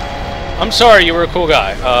 I'm sorry, you were a cool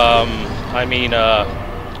guy.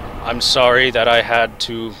 I'm sorry that I had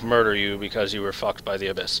to murder you because you were fucked by the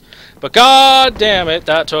Abyss. But god damn it,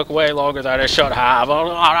 that took way longer than it should have.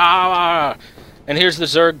 And here's the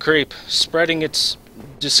Zerg creep, spreading its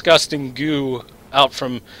disgusting goo out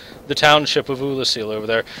from the township of OOLACILE over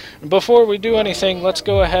there. Before we do anything, let's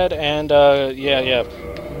go ahead and, yeah.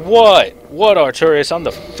 What, Artorias? I'm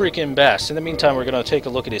the freaking best. In the meantime, we're gonna take a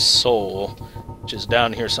look at his soul, which is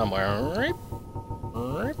down here somewhere.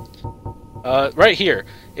 Right here.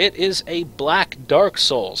 It is a black dark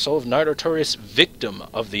soul, soul of Knight Artorias, victim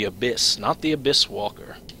of the Abyss, not the Abyss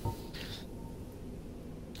Walker.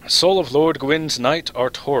 Soul of Lord Gwyn's Knight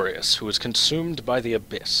Artorias, who was consumed by the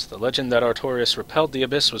Abyss. The legend that Artorias repelled the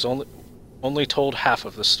Abyss was only told half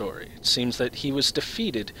of the story. It seems that he was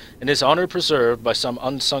defeated and his honor preserved by some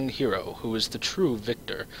unsung hero, who is the true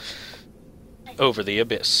victor over the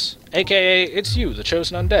Abyss. AKA, it's you, the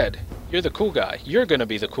chosen undead. You're the cool guy. You're gonna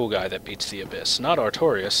be the cool guy that beats the Abyss, not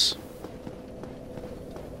Artorias.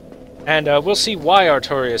 And we'll see why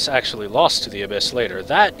Artorias actually lost to the Abyss later.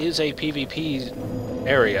 That is a PvP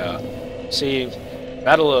area. See,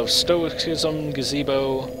 Battle of Stoicism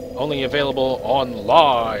Gazebo, only available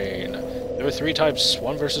online. There are 3 types,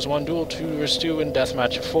 1 versus 1 duel, 2 versus 2, and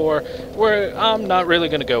deathmatch of 4, where I'm not really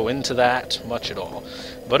going to go into that much at all.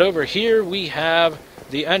 But over here we have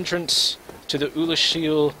the entrance to the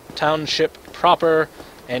OOLACILE township proper,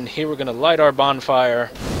 and here we're going to light our bonfire.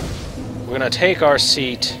 We're going to take our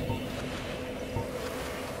seat,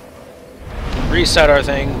 reset our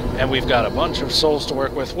thing, and we've got a bunch of souls to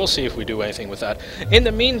work with. We'll see if we do anything with that. In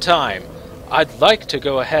the meantime, I'd like to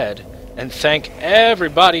go ahead and thank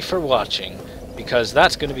everybody for watching, because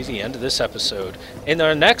that's going to be the end of this episode. In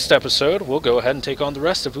our next episode, we'll go ahead and take on the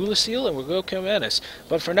rest of OOLACILE, and we'll go kill Menace.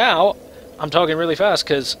 But for now, I'm talking really fast,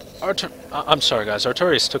 because I'm sorry guys,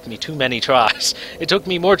 Artorias took me too many tries. It took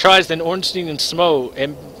me more tries than Ornstein and Smo,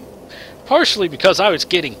 and partially because I was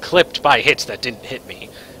getting clipped by hits that didn't hit me.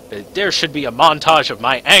 There should be a montage of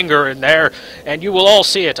my anger in there, and you will all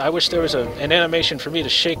see it. I wish there was an animation for me to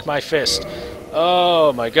shake my fist.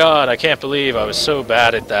 Oh my god, I can't believe I was so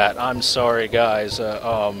bad at that. I'm sorry, guys.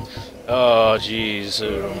 Oh jeez.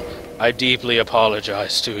 I deeply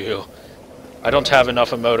apologize to you. I don't have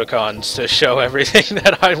enough emoticons to show everything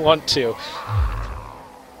that I want to.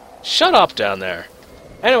 Shut up down there.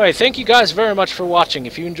 Anyway, thank you guys very much for watching.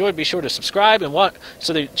 If you enjoyed, be sure to subscribe and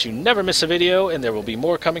so that you never miss a video, and there will be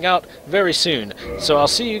more coming out very soon. So I'll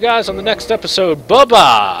see you guys on the next episode.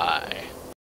 Bye-bye!